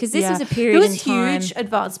 Yeah. Because this was a There period was in time. huge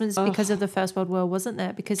advancements because of the First World War, wasn't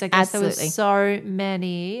there? Because I guess there Absolutely. was so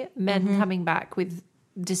many men coming back with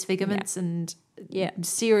disfigurements and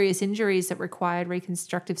serious injuries that required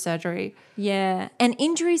reconstructive surgery. Yeah, and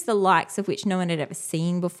injuries the likes of which no one had ever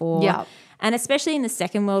seen before. Yeah. And especially in the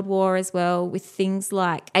Second World War as well, with things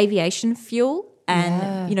like aviation fuel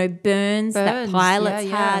and, burns that Burns, pilots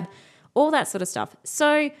yeah. had, all that sort of stuff.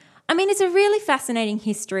 So, I mean, it's a really fascinating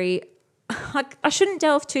history. I shouldn't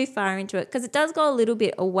delve too far into it because it does go a little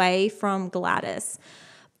bit away from Gladys.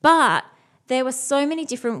 But there were so many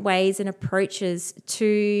different ways and approaches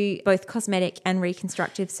to both cosmetic and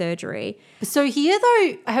reconstructive surgery. So here,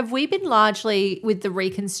 though, have we been largely with the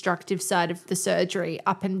reconstructive side of the surgery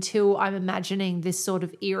up until I'm imagining this sort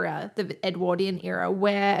of era, the Edwardian era,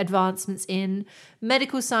 where advancements in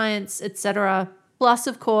medical science, etc., plus,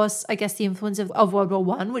 of course, I guess the influence of World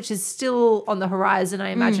War I, which is still on the horizon, I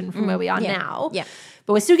imagine, from where we are now. Yeah.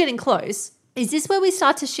 But we're still getting close. Is this where we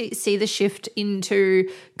start to see the shift into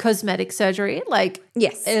cosmetic surgery? Like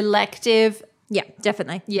Yes. elective, Yeah,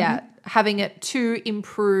 definitely. having it to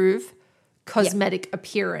improve cosmetic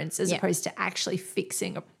appearance as Yeah. opposed to actually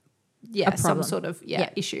fixing some problem. sort of Yeah.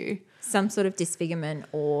 issue. Some sort of disfigurement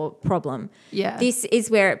or problem. Yeah. This is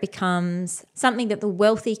where it becomes something that the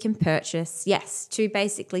wealthy can purchase, yes, to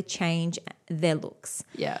basically change their looks.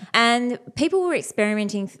 Yeah. And people were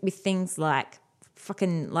experimenting with things like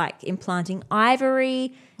implanting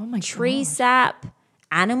ivory, Oh my tree God. sap,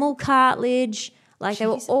 animal cartilage. Like there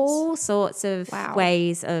were Jesus. all sorts of Wow.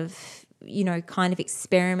 ways of, kind of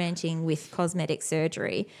experimenting with cosmetic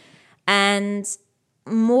surgery. And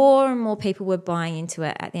more and more people were buying into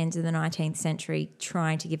it at the end of the 19th century,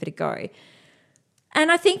 trying to give it a go.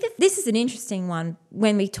 And I think that this is an interesting one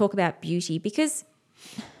when we talk about beauty because,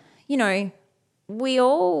 we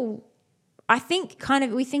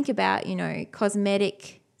think about,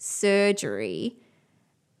 cosmetic surgery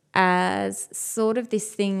as sort of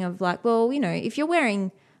this thing of like, well, if you're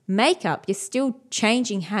wearing makeup, you're still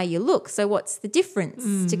changing how you look. So what's the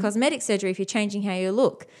difference to cosmetic surgery if you're changing how you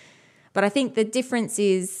look? But I think the difference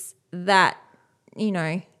is that,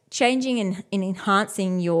 changing and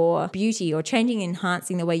enhancing your beauty or changing and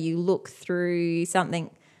enhancing the way you look through something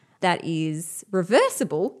that is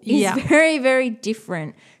reversible is very, very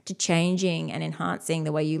different to changing and enhancing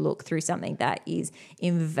the way you look through something that is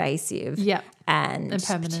invasive and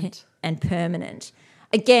permanent. permanent.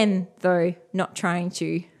 Again, though, not trying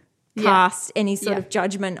to cast any sort of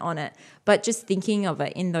judgment on it, but just thinking of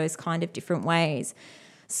it in those kind of different ways.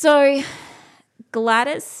 So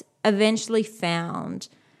Gladys eventually found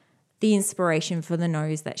the inspiration for the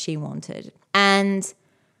nose that she wanted. And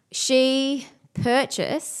she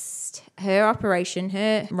purchased her operation,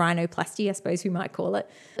 her rhinoplasty, I suppose we might call it.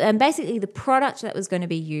 And basically the product that was going to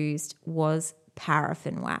be used was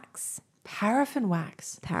paraffin wax. Paraffin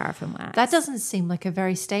wax. Paraffin wax. That doesn't seem like a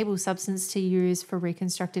very stable substance to use for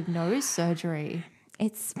reconstructive nose surgery.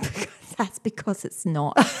 That's because it's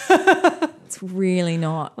not. It's really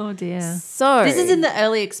not. Oh dear. So This is in the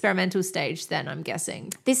early experimental stage then, I'm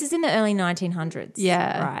guessing. This is in the early 1900s.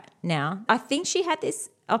 Yeah. Right now. I think she had this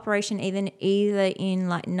operation either in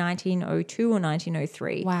like 1902 or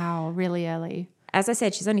 1903. Wow, really early. As I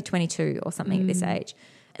said, she's only 22 or something at this age.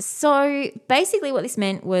 So basically what this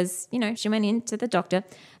meant was, she went in to the doctor.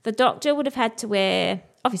 The doctor would have had to wear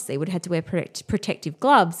protective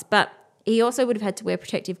gloves, but he also would have had to wear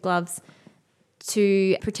protective gloves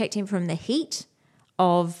to protect him from the heat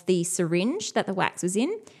of the syringe that the wax was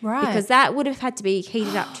in. Right. Because that would have had to be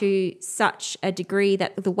heated up to such a degree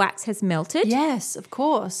that the wax has melted. Yes, of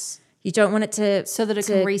course. You don't want it to... So that it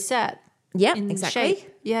can reset. Yeah, in exactly.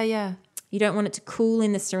 shape. Yeah. You don't want it to cool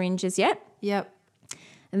in the syringes yet. Yep.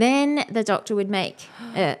 Then the doctor would make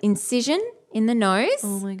an incision in the nose.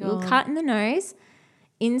 Oh my Little God. cut in the nose.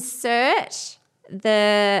 Insert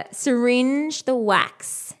the syringe, the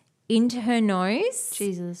wax, into her nose.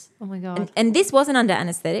 Jesus. Oh my God. And this wasn't under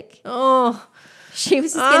anesthetic. Oh. She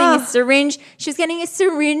was just getting a syringe. She was getting a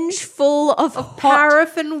syringe full of hot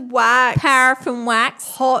Paraffin wax. paraffin wax.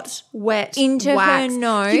 Hot, wet Into wax. her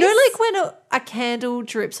nose. You know, like when a candle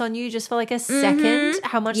drips on you just for like a second,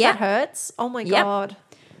 how much Yep. that hurts? Oh my Yep. God.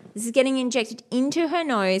 This is getting injected into her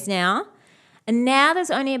nose now. And now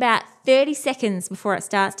there's only about 30 seconds before it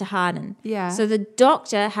starts to harden. Yeah. So the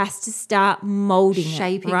doctor has to start molding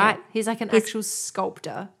Shaping it, right? it. He's like an actual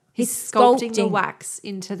sculptor. he's He's sculpting the sculpting. wax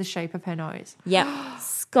into the shape of her nose. Yep.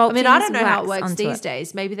 sculpting I mean, I don't know how wax it works onto these it.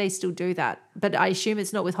 days. Maybe they still do that, but I assume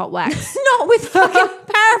it's not with hot wax. Not with fucking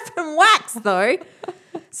paraffin wax, though.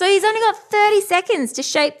 So he's only got 30 seconds to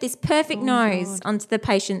shape this perfect nose onto the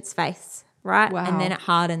patient's face, right? Wow. And then it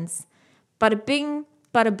hardens. Bada bing,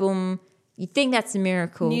 bada boom. You think that's a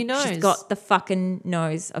miracle. New nose. She's got the fucking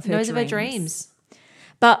nose of her Nose dreams. of her dreams.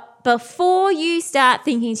 But before you start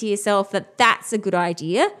thinking to yourself that that's a good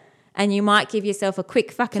idea and you might give yourself a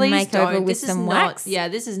quick fucking Please makeover don't. with This is some not, wax, Yeah,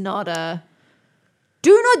 this is not a...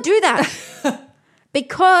 do not do that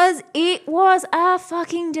because it was a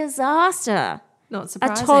fucking disaster. Not A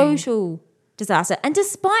surprising. total disaster. And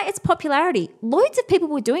despite its popularity, loads of people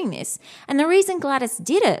were doing this. And the reason Gladys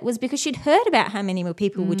did it was because she'd heard about how many more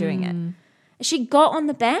people were doing it. She got on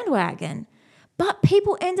the bandwagon. But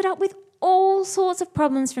people ended up with all sorts of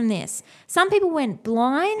problems from this. Some people went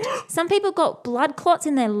blind. Some people got blood clots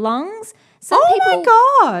in their lungs. Some people,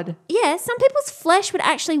 Oh my God. yeah, some people's flesh would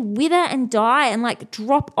actually wither and die and like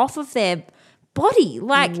drop off of their body.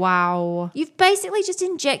 Like, Wow. you've basically just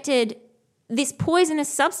injected this poisonous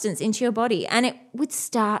substance into your body and it would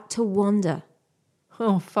start to wander.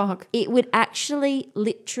 Oh, fuck. It would actually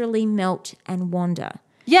literally melt and wander.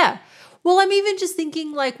 Yeah. Well, I'm even just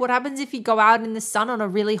thinking, like, what happens if you go out in the sun on a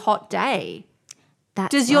really hot day?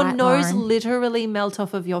 That's Does your right, nose Lauren. literally melt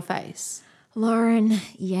off of your face? Lauren,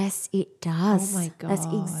 yes, it does. Oh my That's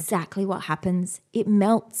God. exactly what happens. It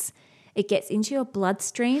melts. It gets into your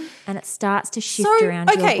bloodstream and it starts to shift around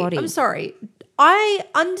your body. I'm sorry. I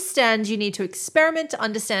understand you need to experiment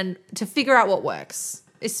to figure out what works.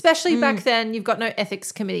 Especially back then, you've got no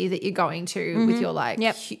ethics committee that you're going to with your like,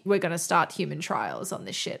 Yep. we're going to start human trials on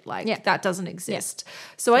this shit. Like Yep. that doesn't exist.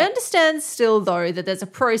 So I understand still though that there's a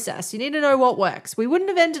process. You need to know what works. We wouldn't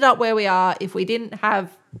have ended up where we are if we didn't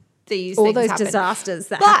have these all things those happen. disasters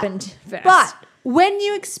that happened first. But when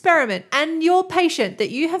you experiment and your patient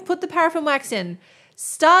that you have put the paraffin wax in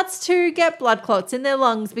starts to get blood clots in their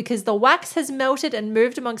lungs because the wax has melted and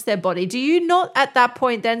moved amongst their body, do you not at that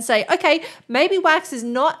point then say, okay, maybe wax is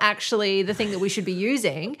not actually the thing that we should be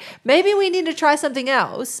using. Maybe we need to try something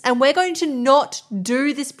else and we're going to not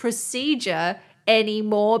do this procedure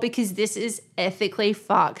anymore because this is ethically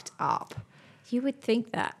fucked up. you would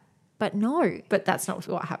think that, but no. But that's not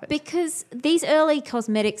what happened. Because these early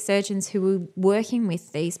cosmetic surgeons who were working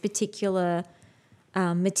with these particular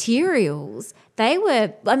materials, they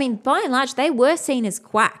were, I mean, by and large, they were seen as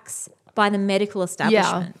quacks by the medical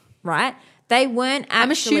establishment, right? They weren't actually.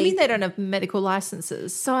 I'm assuming they don't have medical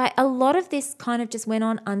licenses. So a lot of this kind of just went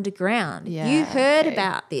on underground. Yeah, You heard okay.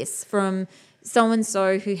 about this from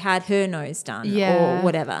so-and-so who had her nose done Yeah. or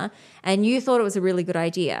whatever, and you thought it was a really good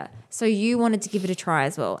idea. So you wanted to give it a try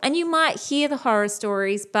as well. And you might hear the horror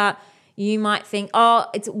stories, but you might think, oh,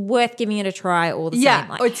 it's worth giving it a try all the Yeah, same.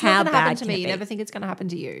 Like, or it's how not going to bad happen to can me. it You be? never think it's going to happen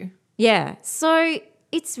to you. Yeah. So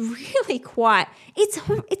it's really quite, it's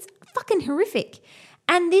fucking horrific.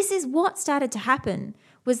 And this is what started to happen,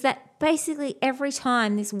 was that basically every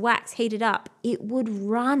time this wax heated up, it would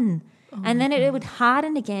run. And then it would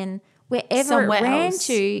harden again wherever Somewhere it ran else.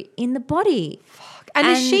 to in the body. And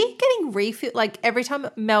is And- she getting refilled? Like every time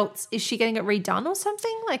it melts, is she getting it redone or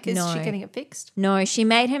something? Like is No. she getting it fixed? No, she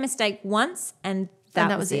made her mistake once and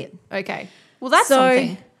that was it. Okay. Well, that's So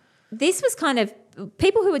something. this was kind of,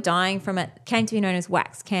 people who were dying from it came to be known as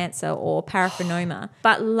wax cancer or paraphenoma.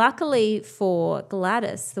 But luckily for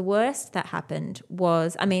Gladys, the worst that happened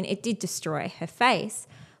was, I mean, it did destroy her face,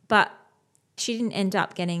 but she didn't end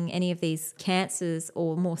up getting any of these cancers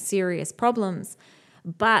or more serious problems.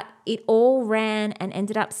 But it all ran and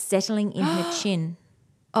ended up settling in her chin.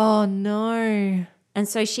 Oh no. And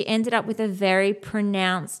so she ended up with a very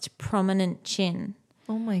pronounced, prominent chin.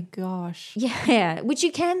 Oh my gosh. Yeah, which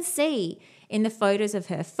you can see in the photos of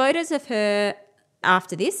her. Photos of her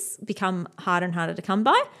after this become harder and harder to come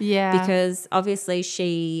by. Yeah. Because obviously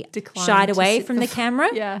she Declined shied to away sit from the the camera.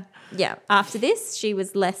 Yeah. Yeah. After this, she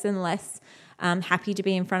was less and less happy to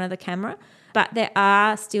be in front of the camera. But there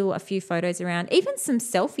are still a few photos around, even some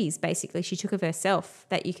selfies basically she took of herself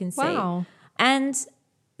that you can see. Wow. And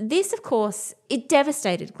this, of course, it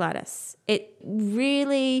devastated Gladys. It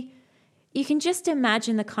really, you can just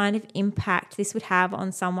imagine the kind of impact this would have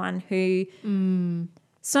on someone who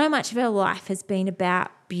so much of her life has been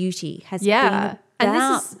about beauty, has Yeah. been And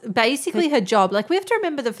about... this is basically her job. Like we have to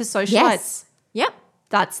remember that for socialites, Yes. Yep.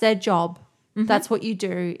 that's their job. That's what you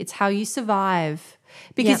do. It's how you survive.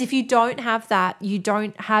 Because Yep. if you don't have that, you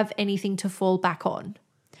don't have anything to fall back on.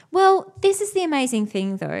 Well, this is the amazing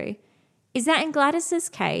thing, though, is that in Gladys's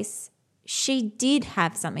case, she did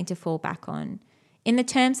have something to fall back on in the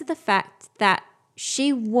terms of the fact that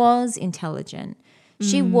she was intelligent.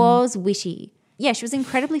 She was witty. she was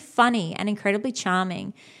incredibly funny and incredibly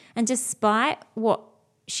charming. And despite what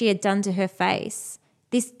she had done to her face,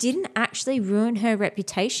 this didn't actually ruin her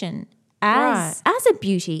reputation as a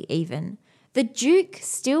beauty even. The Duke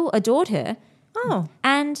still adored her. Oh.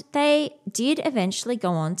 And they did eventually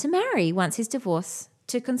go on to marry once his divorce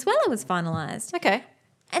to Consuelo was finalised. Okay.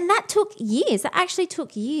 And that took years. That actually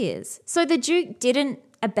took years. So the Duke didn't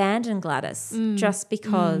abandon Gladys just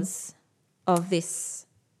because of this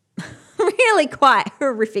really quite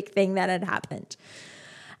horrific thing that had happened.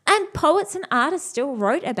 And poets and artists still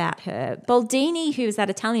wrote about her. Boldini, who was that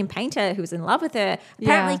Italian painter who was in love with her,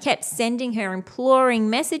 apparently kept sending her imploring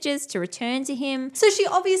messages to return to him. So she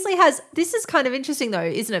obviously has, this is kind of interesting though,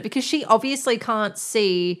 isn't it? Because she obviously can't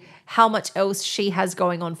see how much else she has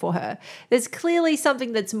going on for her. There's clearly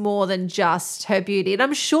something that's more than just her beauty. And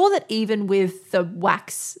I'm sure that even with the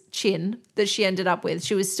wax chin that she ended up with,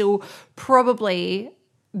 she was still probably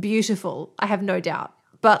beautiful. I have no doubt.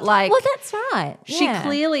 But like, Well, that's right. she Yeah.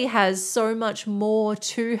 clearly has so much more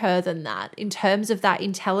to her than that in terms of that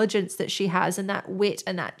intelligence that she has and that wit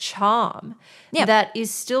and that charm that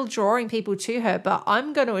is still drawing people to her. But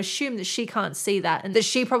I'm going to assume that she can't see that and that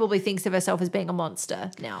she probably thinks of herself as being a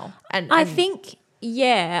monster now. And I think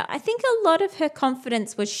a lot of her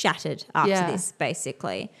confidence was shattered after Yeah. this,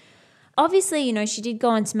 basically. Obviously, you know, she did go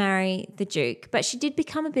on to marry the Duke, but she did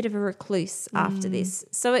become a bit of a recluse after this.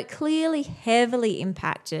 So it clearly heavily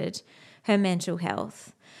impacted her mental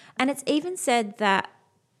health. And it's even said that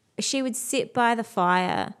she would sit by the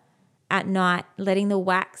fire at night, letting the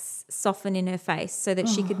wax soften in her face so that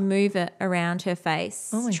she could move it around her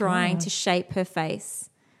face, trying to shape her face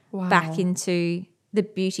back into the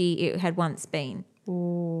beauty it had once been.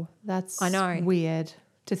 oh, that's I know. weird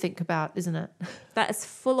to think about, isn't it? That is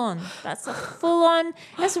full on. That's a full on.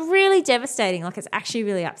 That's really devastating. Like, it's actually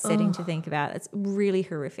really upsetting to think about. It's really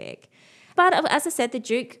horrific. But as I said, the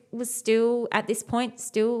Duke was still, at this point,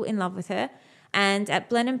 still in love with her. And at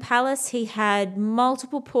Blenheim Palace, he had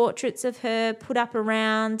multiple portraits of her put up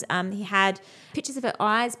around. He had pictures of her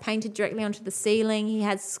eyes painted directly onto the ceiling. He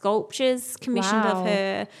had sculptures commissioned Wow. of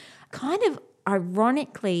her. Kind of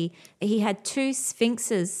ironically, he had 2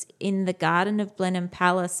 sphinxes in the garden of Blenheim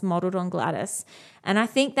Palace modelled on Gladys. And I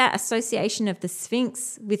think that association of the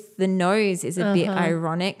sphinx with the nose is a bit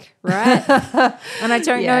ironic, right? And I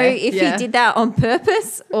don't know if he did that on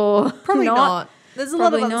purpose or Probably not. There's a lot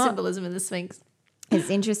of Probably other not. symbolism in the Sphinx. It's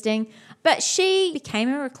interesting. But she became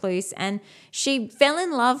a recluse and she fell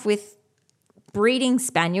in love with breeding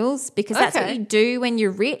spaniels because that's what Okay. you do when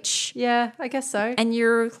you're rich Yeah, I guess so. and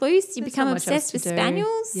you're a recluse. You There's become not much else obsessed to with do.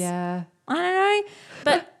 spaniels. Yeah. I don't know.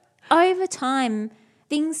 But over time,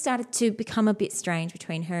 things started to become a bit strange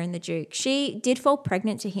between her and the Duke. She did fall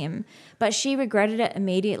pregnant to him, but she regretted it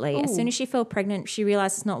immediately. As soon as she fell pregnant, she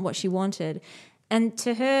realised it's not what she wanted. And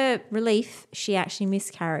to her relief, she actually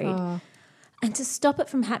miscarried. And to stop it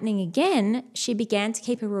from happening again, she began to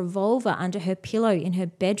keep a revolver under her pillow in her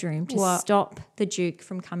bedroom to stop the Duke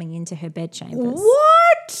from coming into her bedchambers.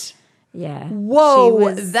 What? Yeah. Whoa, She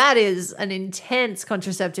was that is an intense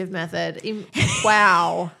contraceptive method.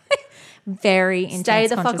 Wow. very intense. Stay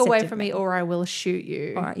the fuck away contraceptive from me or I will shoot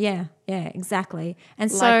you. Or- yeah, exactly.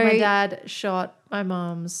 And Like so, my dad shot my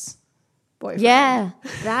mom's boyfriend. yeah,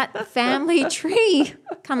 that family tree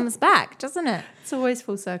comes back, doesn't it? It's always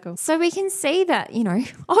full circle. So we can see that, you know,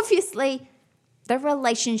 obviously the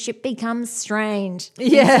relationship becomes strained.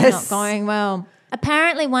 Things are Yes. not going well.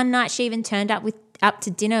 Apparently one night she even turned up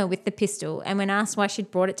to dinner with the pistol, and when asked why she'd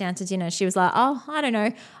brought it down to dinner, she was like, "Oh, I don't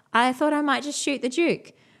know. I thought I might just shoot the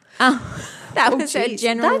Duke." That was her geez.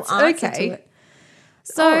 general That's answer okay. to it.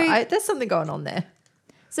 So There's something going on there.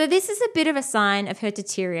 So this is a bit of a sign of her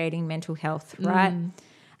deteriorating mental health, right?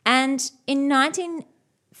 And in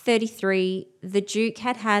 1933, the Duke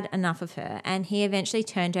had had enough of her and he eventually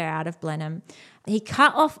turned her out of Blenheim. He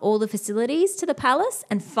cut off all the facilities to the palace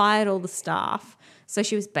and fired all the staff. So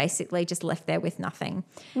she was basically just left there with nothing.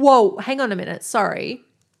 Whoa, hang on a minute. Sorry.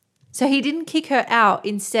 So he didn't kick her out.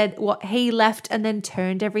 Instead, he left and then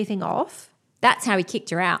turned everything off? That's how he kicked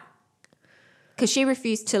her out. Because she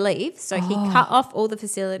refused to leave. So he cut off all the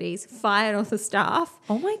facilities, fired all the staff.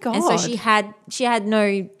 Oh my God. And so she had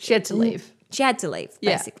no... She had to leave. She had to leave,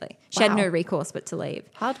 Yeah. basically. She had Wow. no recourse but to leave.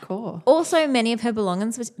 Hardcore. Also, many of her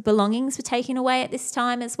belongings were taken away at this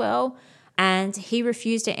time as well. And he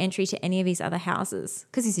refused her entry to any of his other houses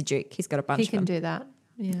because he's a Duke. He's got a bunch He of can them. do that.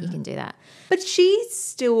 Yeah. He can do that. But she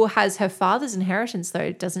still has her father's inheritance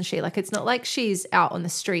though, doesn't she? Like it's not like she's out on the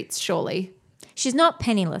streets, surely. She's not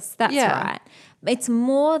penniless, that's Yeah. right. It's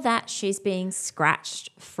more that she's being scratched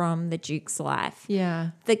from the Duke's life. Yeah.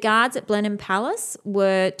 The guards at Blenheim Palace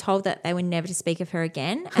were told that they were never to speak of her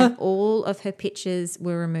again, and all of her pictures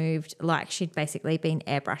were removed, like she'd basically been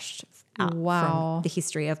airbrushed out Wow. from the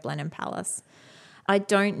history of Blenheim Palace. I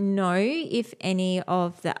don't know if any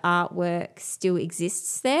of the artwork still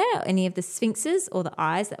exists there, any of the sphinxes or the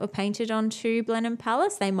eyes that were painted onto Blenheim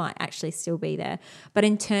Palace. They might actually still be there. But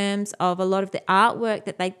in terms of a lot of the artwork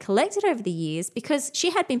that they'd collected over the years, because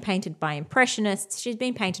she had been painted by Impressionists, she'd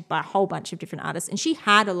been painted by a whole bunch of different artists, and she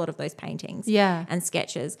had a lot of those paintings Yeah. and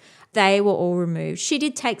sketches. They were all removed. She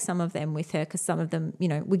did take some of them with her because some of them,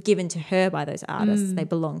 were given to her by those artists. They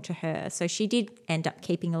belonged to her. So she did end up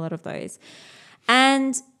keeping a lot of those.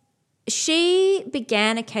 And she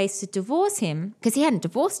began a case to divorce him because he hadn't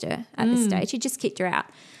divorced her at this stage. He just kicked her out.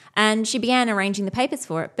 And she began arranging the papers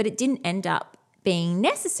for it, but it didn't end up being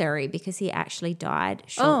necessary because he actually died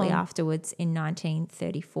shortly afterwards in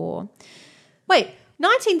 1934. Wait,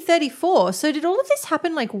 1934. So did all of this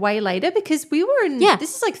happen like way later? Because we were in, Yeah.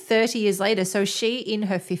 this is like 30 years later. So is she in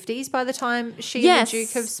her 50s by the time she Yes. and the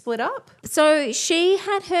Duke have split up? So she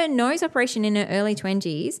had her nose operation in her early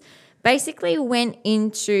 20s, basically went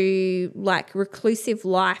into like reclusive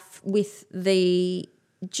life with the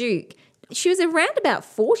Duke. She was around about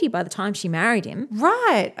 40 by the time she married him.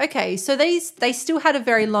 Right. Okay. So they still had a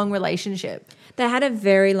very long relationship. They had a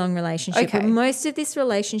very long relationship. Okay. But most of this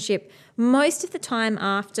relationship, most of the time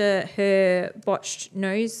after her botched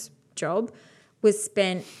nose job was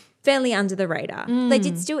spent fairly under the radar. They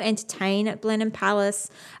did still entertain at Blenheim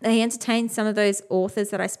Palace. They entertained some of those authors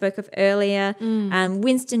that I spoke of earlier.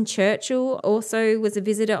 Winston Churchill also was a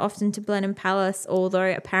visitor often to Blenheim Palace,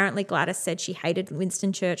 although apparently Gladys said she hated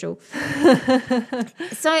Winston Churchill.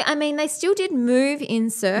 So, I mean, they still did move in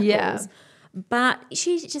circles. Yeah. But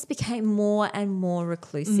she just became more and more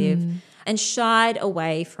reclusive and shied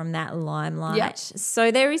away from that limelight. Yeah.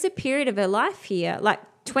 So there is a period of her life here, like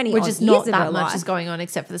 20 Which odd is years not of her that much life. is going on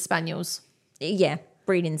except for the spaniels. Yeah,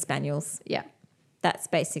 breeding spaniels. Yeah. That's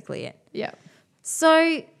basically it. Yeah.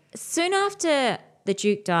 So soon after the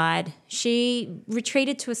Duke died, she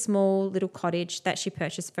retreated to a small little cottage that she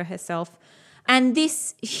purchased for herself. And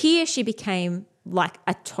here she became like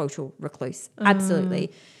a total recluse.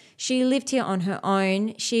 Absolutely. She lived here on her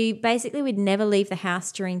own. She basically would never leave the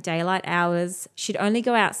house during daylight hours. She'd only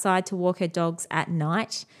go outside to walk her dogs at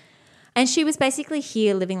night. And she was basically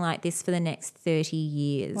here living like this for the next 30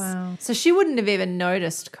 years. Wow. So she wouldn't have even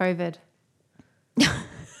noticed COVID.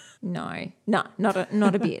 No, not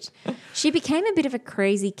a bit. She became a bit of a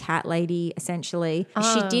crazy cat lady, essentially.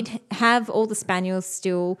 She did have all the spaniels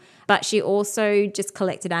still, but she also just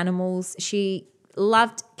collected animals. She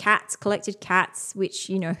loved cats, collected cats, which,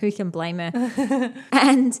 who can blame her?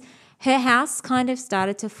 And her house kind of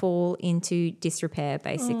started to fall into disrepair,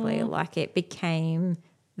 basically. Like it became,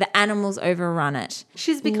 the animals overrun it.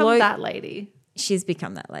 She's become that lady. She's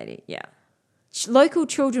become that lady, yeah. Local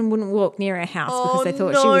children wouldn't walk near her house because they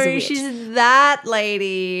thought she was a witch. She's that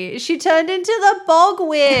lady. She turned into the bog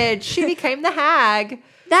witch. She became the hag.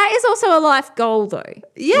 That is also a life goal, though.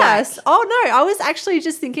 Yes. Oh, no. I was actually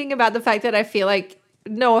just thinking about the fact that I feel like,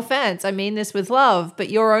 no offense, I mean this with love, but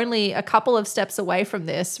you're only a couple of steps away from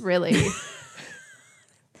this, really.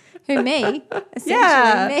 Who, me? Essentially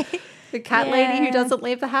Yeah. me. The cat lady who Yeah. doesn't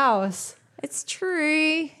leave the house. It's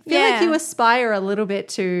true. I feel like you aspire a little bit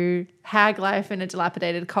to hag life in a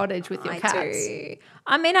dilapidated cottage with your cats. do.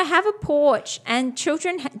 I mean, I have a porch, and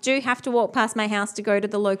children do have to walk past my house to go to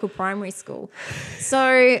the local primary school.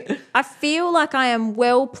 So I feel like I am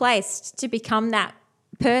well placed to become that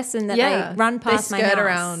person that they run past my they house. skirt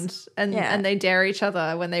around and they dare each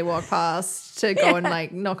other when they walk past to go and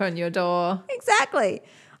like knock on your door. Exactly.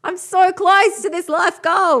 I'm so close to this life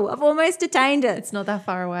goal. I've almost attained it. It's not that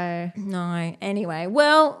far away. No. Anyway,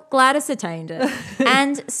 well, Gladys attained it.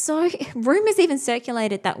 And so rumours even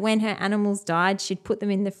circulated that when her animals died, she'd put them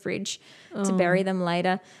in the fridge to bury them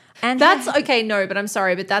later. And That's okay, no, but I'm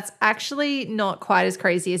sorry, but that's actually not quite as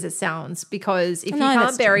crazy as it sounds, because if you No, can't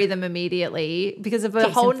that's bury them immediately because of a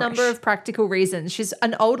Keeps whole them number fresh. of practical reasons. She's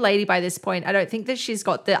an old lady by this point. I don't think that she's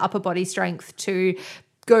got the upper body strength to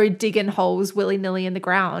go digging holes willy-nilly in the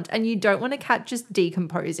ground, and you don't want a cat just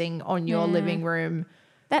decomposing on your living room.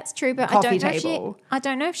 That's true, but Coffee I don't know table. I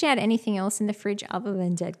don't know if she had anything else in the fridge other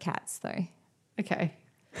than dead cats, though. Okay.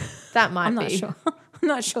 That might I'm be. not sure. I'm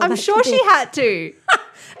not sure. I'm that sure could she be. had to.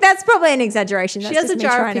 That's probably an exaggeration. That's She has just a me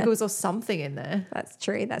jar of trying to- pickles or something in there. That's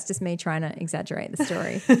true. That's just me trying to exaggerate the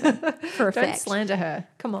story for Don't effect. slander her.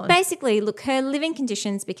 Come on. Basically, look, her living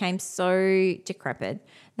conditions became so decrepit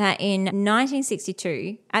that in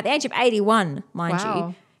 1962, at the age of 81, mind Wow.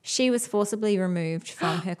 you, she was forcibly removed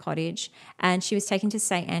from her cottage and she was taken to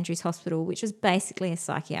St. Andrew's Hospital, which was basically a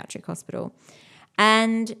psychiatric hospital.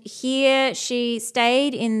 And here she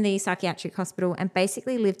stayed in the psychiatric hospital and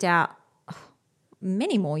basically lived out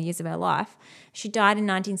many more years of her life. She died in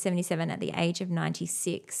 1977 at the age of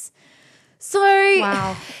 96. So,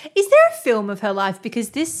 Wow. Is there a film of her life? Because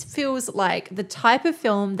this feels like the type of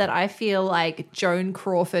film that I feel like Joan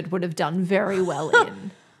Crawford would have done very well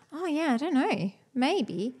in. oh yeah, I don't know.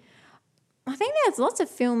 Maybe. I think there's lots of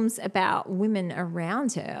films about women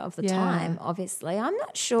around her of the Yeah. time, obviously. I'm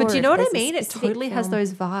not sure. But do you if know what I there's a mean? It specific totally has film.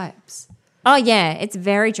 those vibes. Oh, yeah. It's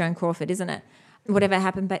very Joan Crawford, isn't it? Whatever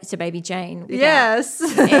happened to Baby Jane. Without Yes.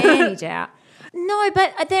 any doubt. No,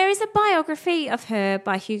 but there is a biography of her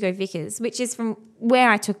by Hugo Vickers, which is from where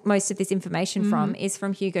I took most of this information from, is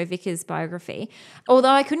from Hugo Vickers' biography. Although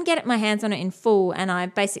I couldn't get my hands on it in full, and I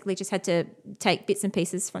basically just had to take bits and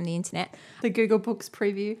pieces from the internet. The Google Books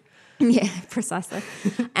preview. Yeah, precisely.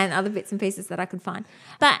 And other bits and pieces that I could find.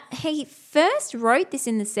 But he first wrote this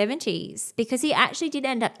in the 70s because he actually did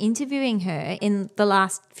end up interviewing her in the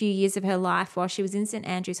last few years of her life while she was in St.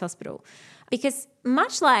 Andrew's Hospital. Because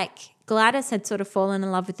much like Gladys had sort of fallen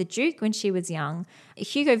in love with the Duke when she was young,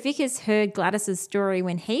 Hugo Vickers heard Gladys's story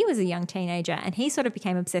when he was a young teenager and he sort of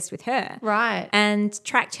became obsessed with her. Right. And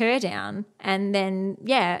tracked her down and then,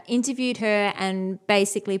 interviewed her and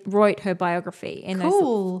basically wrote her biography in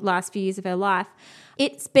Cool. those last few years of her life.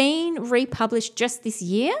 It's been republished just this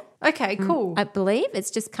year, Okay, cool. I believe.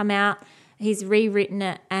 It's just come out. He's rewritten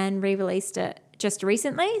it and re-released it just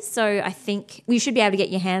recently. So I think you should be able to get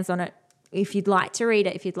your hands on it if you'd like to read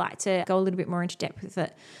it, if you'd like to go a little bit more into depth with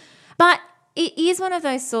it. But it is one of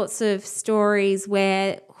those sorts of stories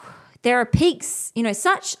where there are peaks,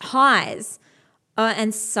 such highs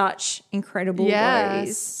and such incredible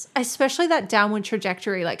lows. Especially that downward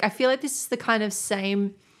trajectory. Like, I feel like this is the kind of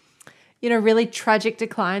same, really tragic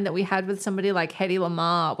decline that we had with somebody like Hedy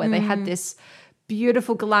Lamarr, where they had this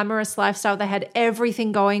beautiful, glamorous lifestyle. They had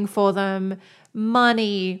everything going for them,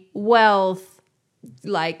 money, wealth,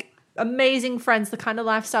 like amazing friends, the kind of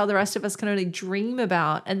lifestyle the rest of us can only dream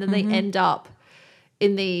about. And then they end up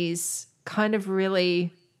in these kind of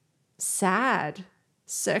really sad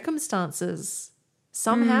circumstances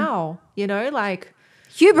somehow, like,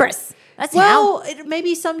 Hubris. That's well, it may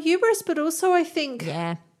be some hubris, but also I think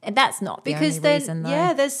Yeah. And that's not the because only then, reason,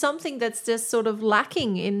 though. there's something that's just sort of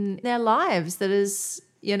lacking in their lives that is,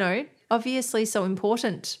 obviously so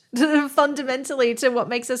important fundamentally to what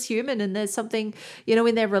makes us human. And there's something,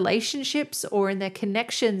 in their relationships or in their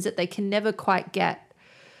connections that they can never quite get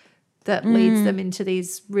that leads them into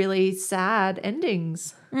these really sad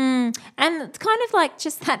endings. And it's kind of like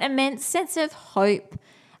just that immense sense of hope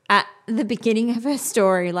at the beginning of her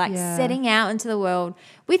story, like Yeah. setting out into the world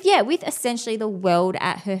with essentially the world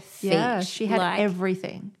at her feet. Yeah, she had Like,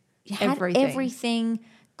 everything. had everything,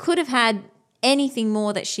 could have had anything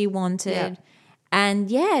more that she wanted. And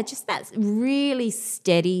just that really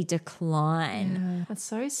steady decline. That's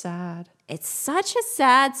so sad. It's such a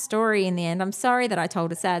sad story in the end. I'm sorry that I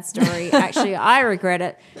told a sad story. Actually, I regret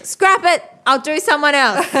it. Scrap it. I'll do someone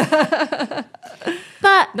else.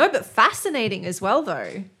 But No, but fascinating as well,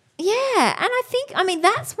 though. yeah, and I mean,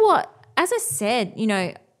 that's what, as I said,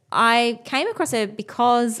 I came across her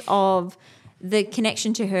because of the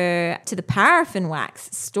connection to her, to the paraffin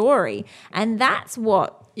wax story. And that's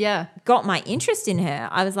what Yeah. got my interest in her.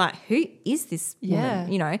 I was like, who is this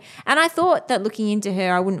woman? Yeah. And I thought that looking into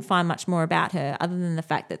her, I wouldn't find much more about her other than the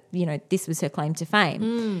fact that, this was her claim to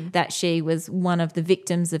fame, that she was one of the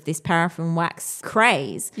victims of this paraffin wax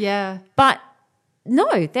craze. Yeah. But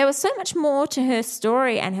no, there was so much more to her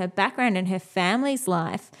story and her background and her family's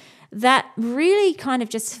life that really kind of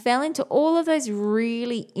just fell into all of those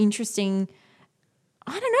really interesting,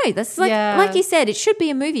 I don't know, that's like you said, it should be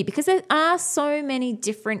a movie because there are so many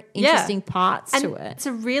different interesting parts And to it. it's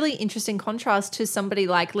a really interesting contrast to somebody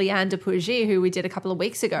like Leanne de Pougy, who we did a couple of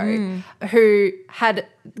weeks ago, who had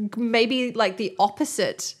maybe like the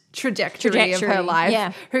opposite trajectory of her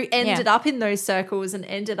life, who ended up in those circles and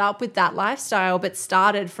ended up with that lifestyle, but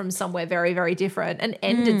started from somewhere very, very different and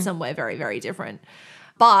ended somewhere very, very different.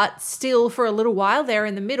 But still for a little while there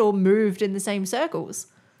in the middle moved in the same circles.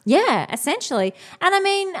 Yeah, essentially. And I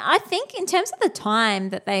mean, I think in terms of the time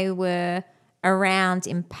that they were around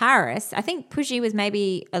in Paris, I think Pougy was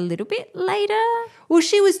maybe a little bit later. Well,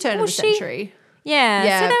 she was turn of the Was she? century. Yeah.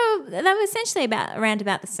 Yeah. So they were essentially around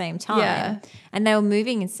about the same time. Yeah. And they were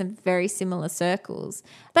moving in some very similar circles.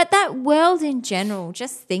 But that world in general,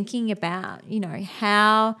 just thinking about,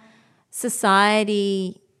 how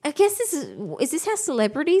society, I guess is this how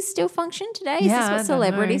celebrities still function today? Is Yeah, this I what don't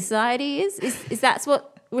celebrity know. society is? Is that what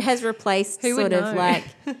has replaced Who would sort of know?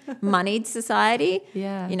 like moneyed society?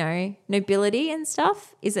 Yeah. You know, nobility and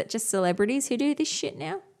stuff. Is it just celebrities who do this shit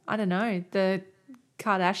now? I don't know. The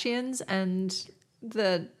Kardashians and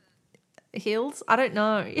the Hills. I don't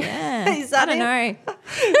know. Yeah. Is that I don't it? know.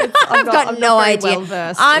 I've got no idea.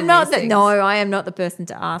 I'm not the. no, I am not the person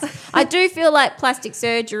to ask. I do feel like plastic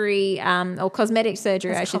surgery, or cosmetic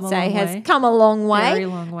surgery, I should come a say, long has way. come a long way Very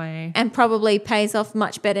long way. and probably pays off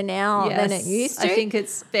much better now than it Yes, used to. I think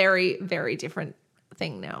it's very, very different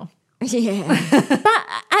thing now. Yeah. But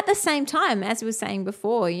at the same time, as we were saying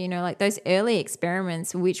before, you know, like those early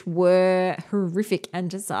experiments, which were horrific and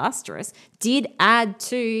disastrous, did add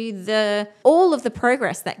to all of the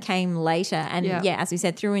progress that came later. And Yeah. as we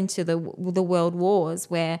said, through into the world wars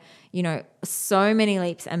where, you know, so many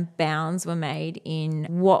leaps and bounds were made in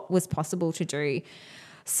what was possible to do.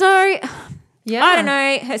 So Yeah. I don't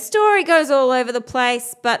know. Her story goes all over the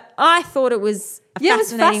place, but I thought it was a Yeah, it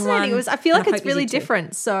was fascinating fascinating. one. It was. I feel and like it's hope you really did too.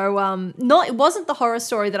 different. So, it wasn't the horror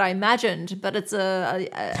story that I imagined, but it's a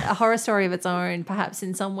horror story of its own, perhaps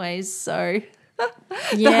in some ways. So,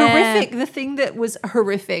 the thing that was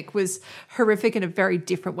horrific in a very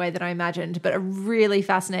different way than I imagined, but a really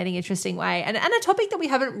fascinating, interesting way, and a topic that we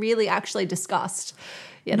haven't really actually discussed.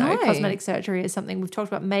 You know, No. cosmetic surgery is something we've talked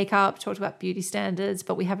about, makeup, talked about beauty standards,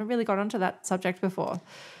 but we haven't really got onto that subject before.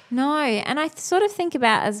 No, and I sort of think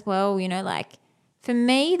about as well, you know, like for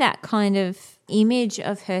me, that kind of image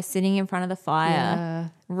of her sitting in front of the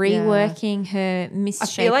fire, reworking her I misshapen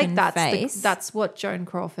feel like face. that's what Joan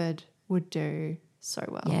Crawford would do so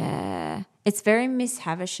well. Yeah. It's very Miss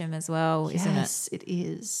Havisham as well, isn't it? Yes, it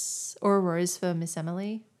is. Or a rose for Miss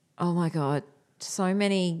Emily. Oh my God. So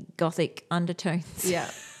many gothic undertones Yeah,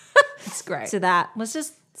 it's great. to that. Let's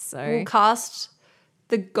just So- we'll cast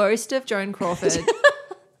the ghost of Joan Crawford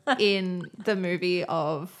in the movie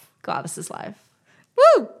of Gladys's life.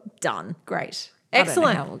 Woo! Done. Great, I don't know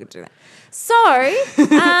excellent. how we're going to do that. So,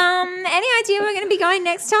 any idea where we're going to be going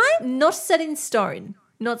next time? Not set in stone.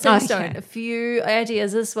 Not set in Okay. stone. A few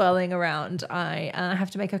ideas are swirling around. I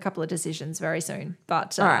have to make a couple of decisions very soon,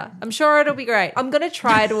 but All right. I'm sure it'll be great. I'm going to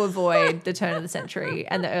try to avoid the turn of the century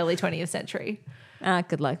and the early 20th century.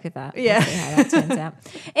 Good luck with that. Yeah. We'll see how that turns out.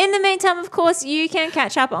 In the meantime, of course, you can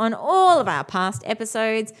catch up on all of our past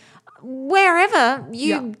episodes wherever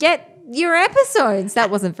you get your episodes. That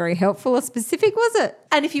wasn't very helpful or specific, was it?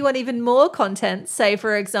 And if you want even more content, say,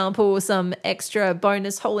 for example, some extra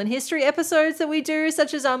bonus Hole in History episodes that we do,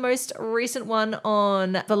 such as our most recent one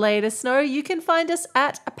on the latest snow, you can find us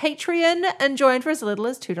at Patreon and join for as little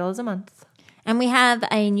as $2 a month. And we have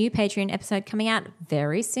a new Patreon episode coming out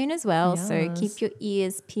very soon as well. So keep your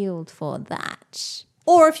ears peeled for that.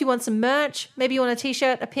 Or if you want some merch, maybe you want a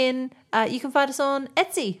t-shirt, a pin, you can find us on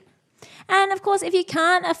Etsy. And of course, if you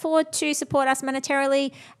can't afford to support us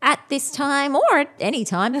monetarily at this time or at any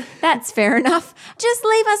time, that's fair enough. Just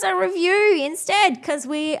leave us a review instead because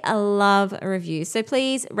we love reviews. So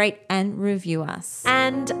please rate and review us.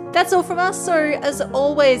 And that's all from us. So as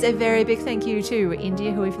always, a very big thank you to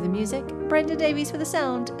India Hui for the music, Brenda Davies for the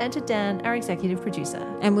sound, and to Dan, our executive producer.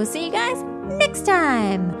 And we'll see you guys next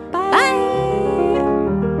time. Bye.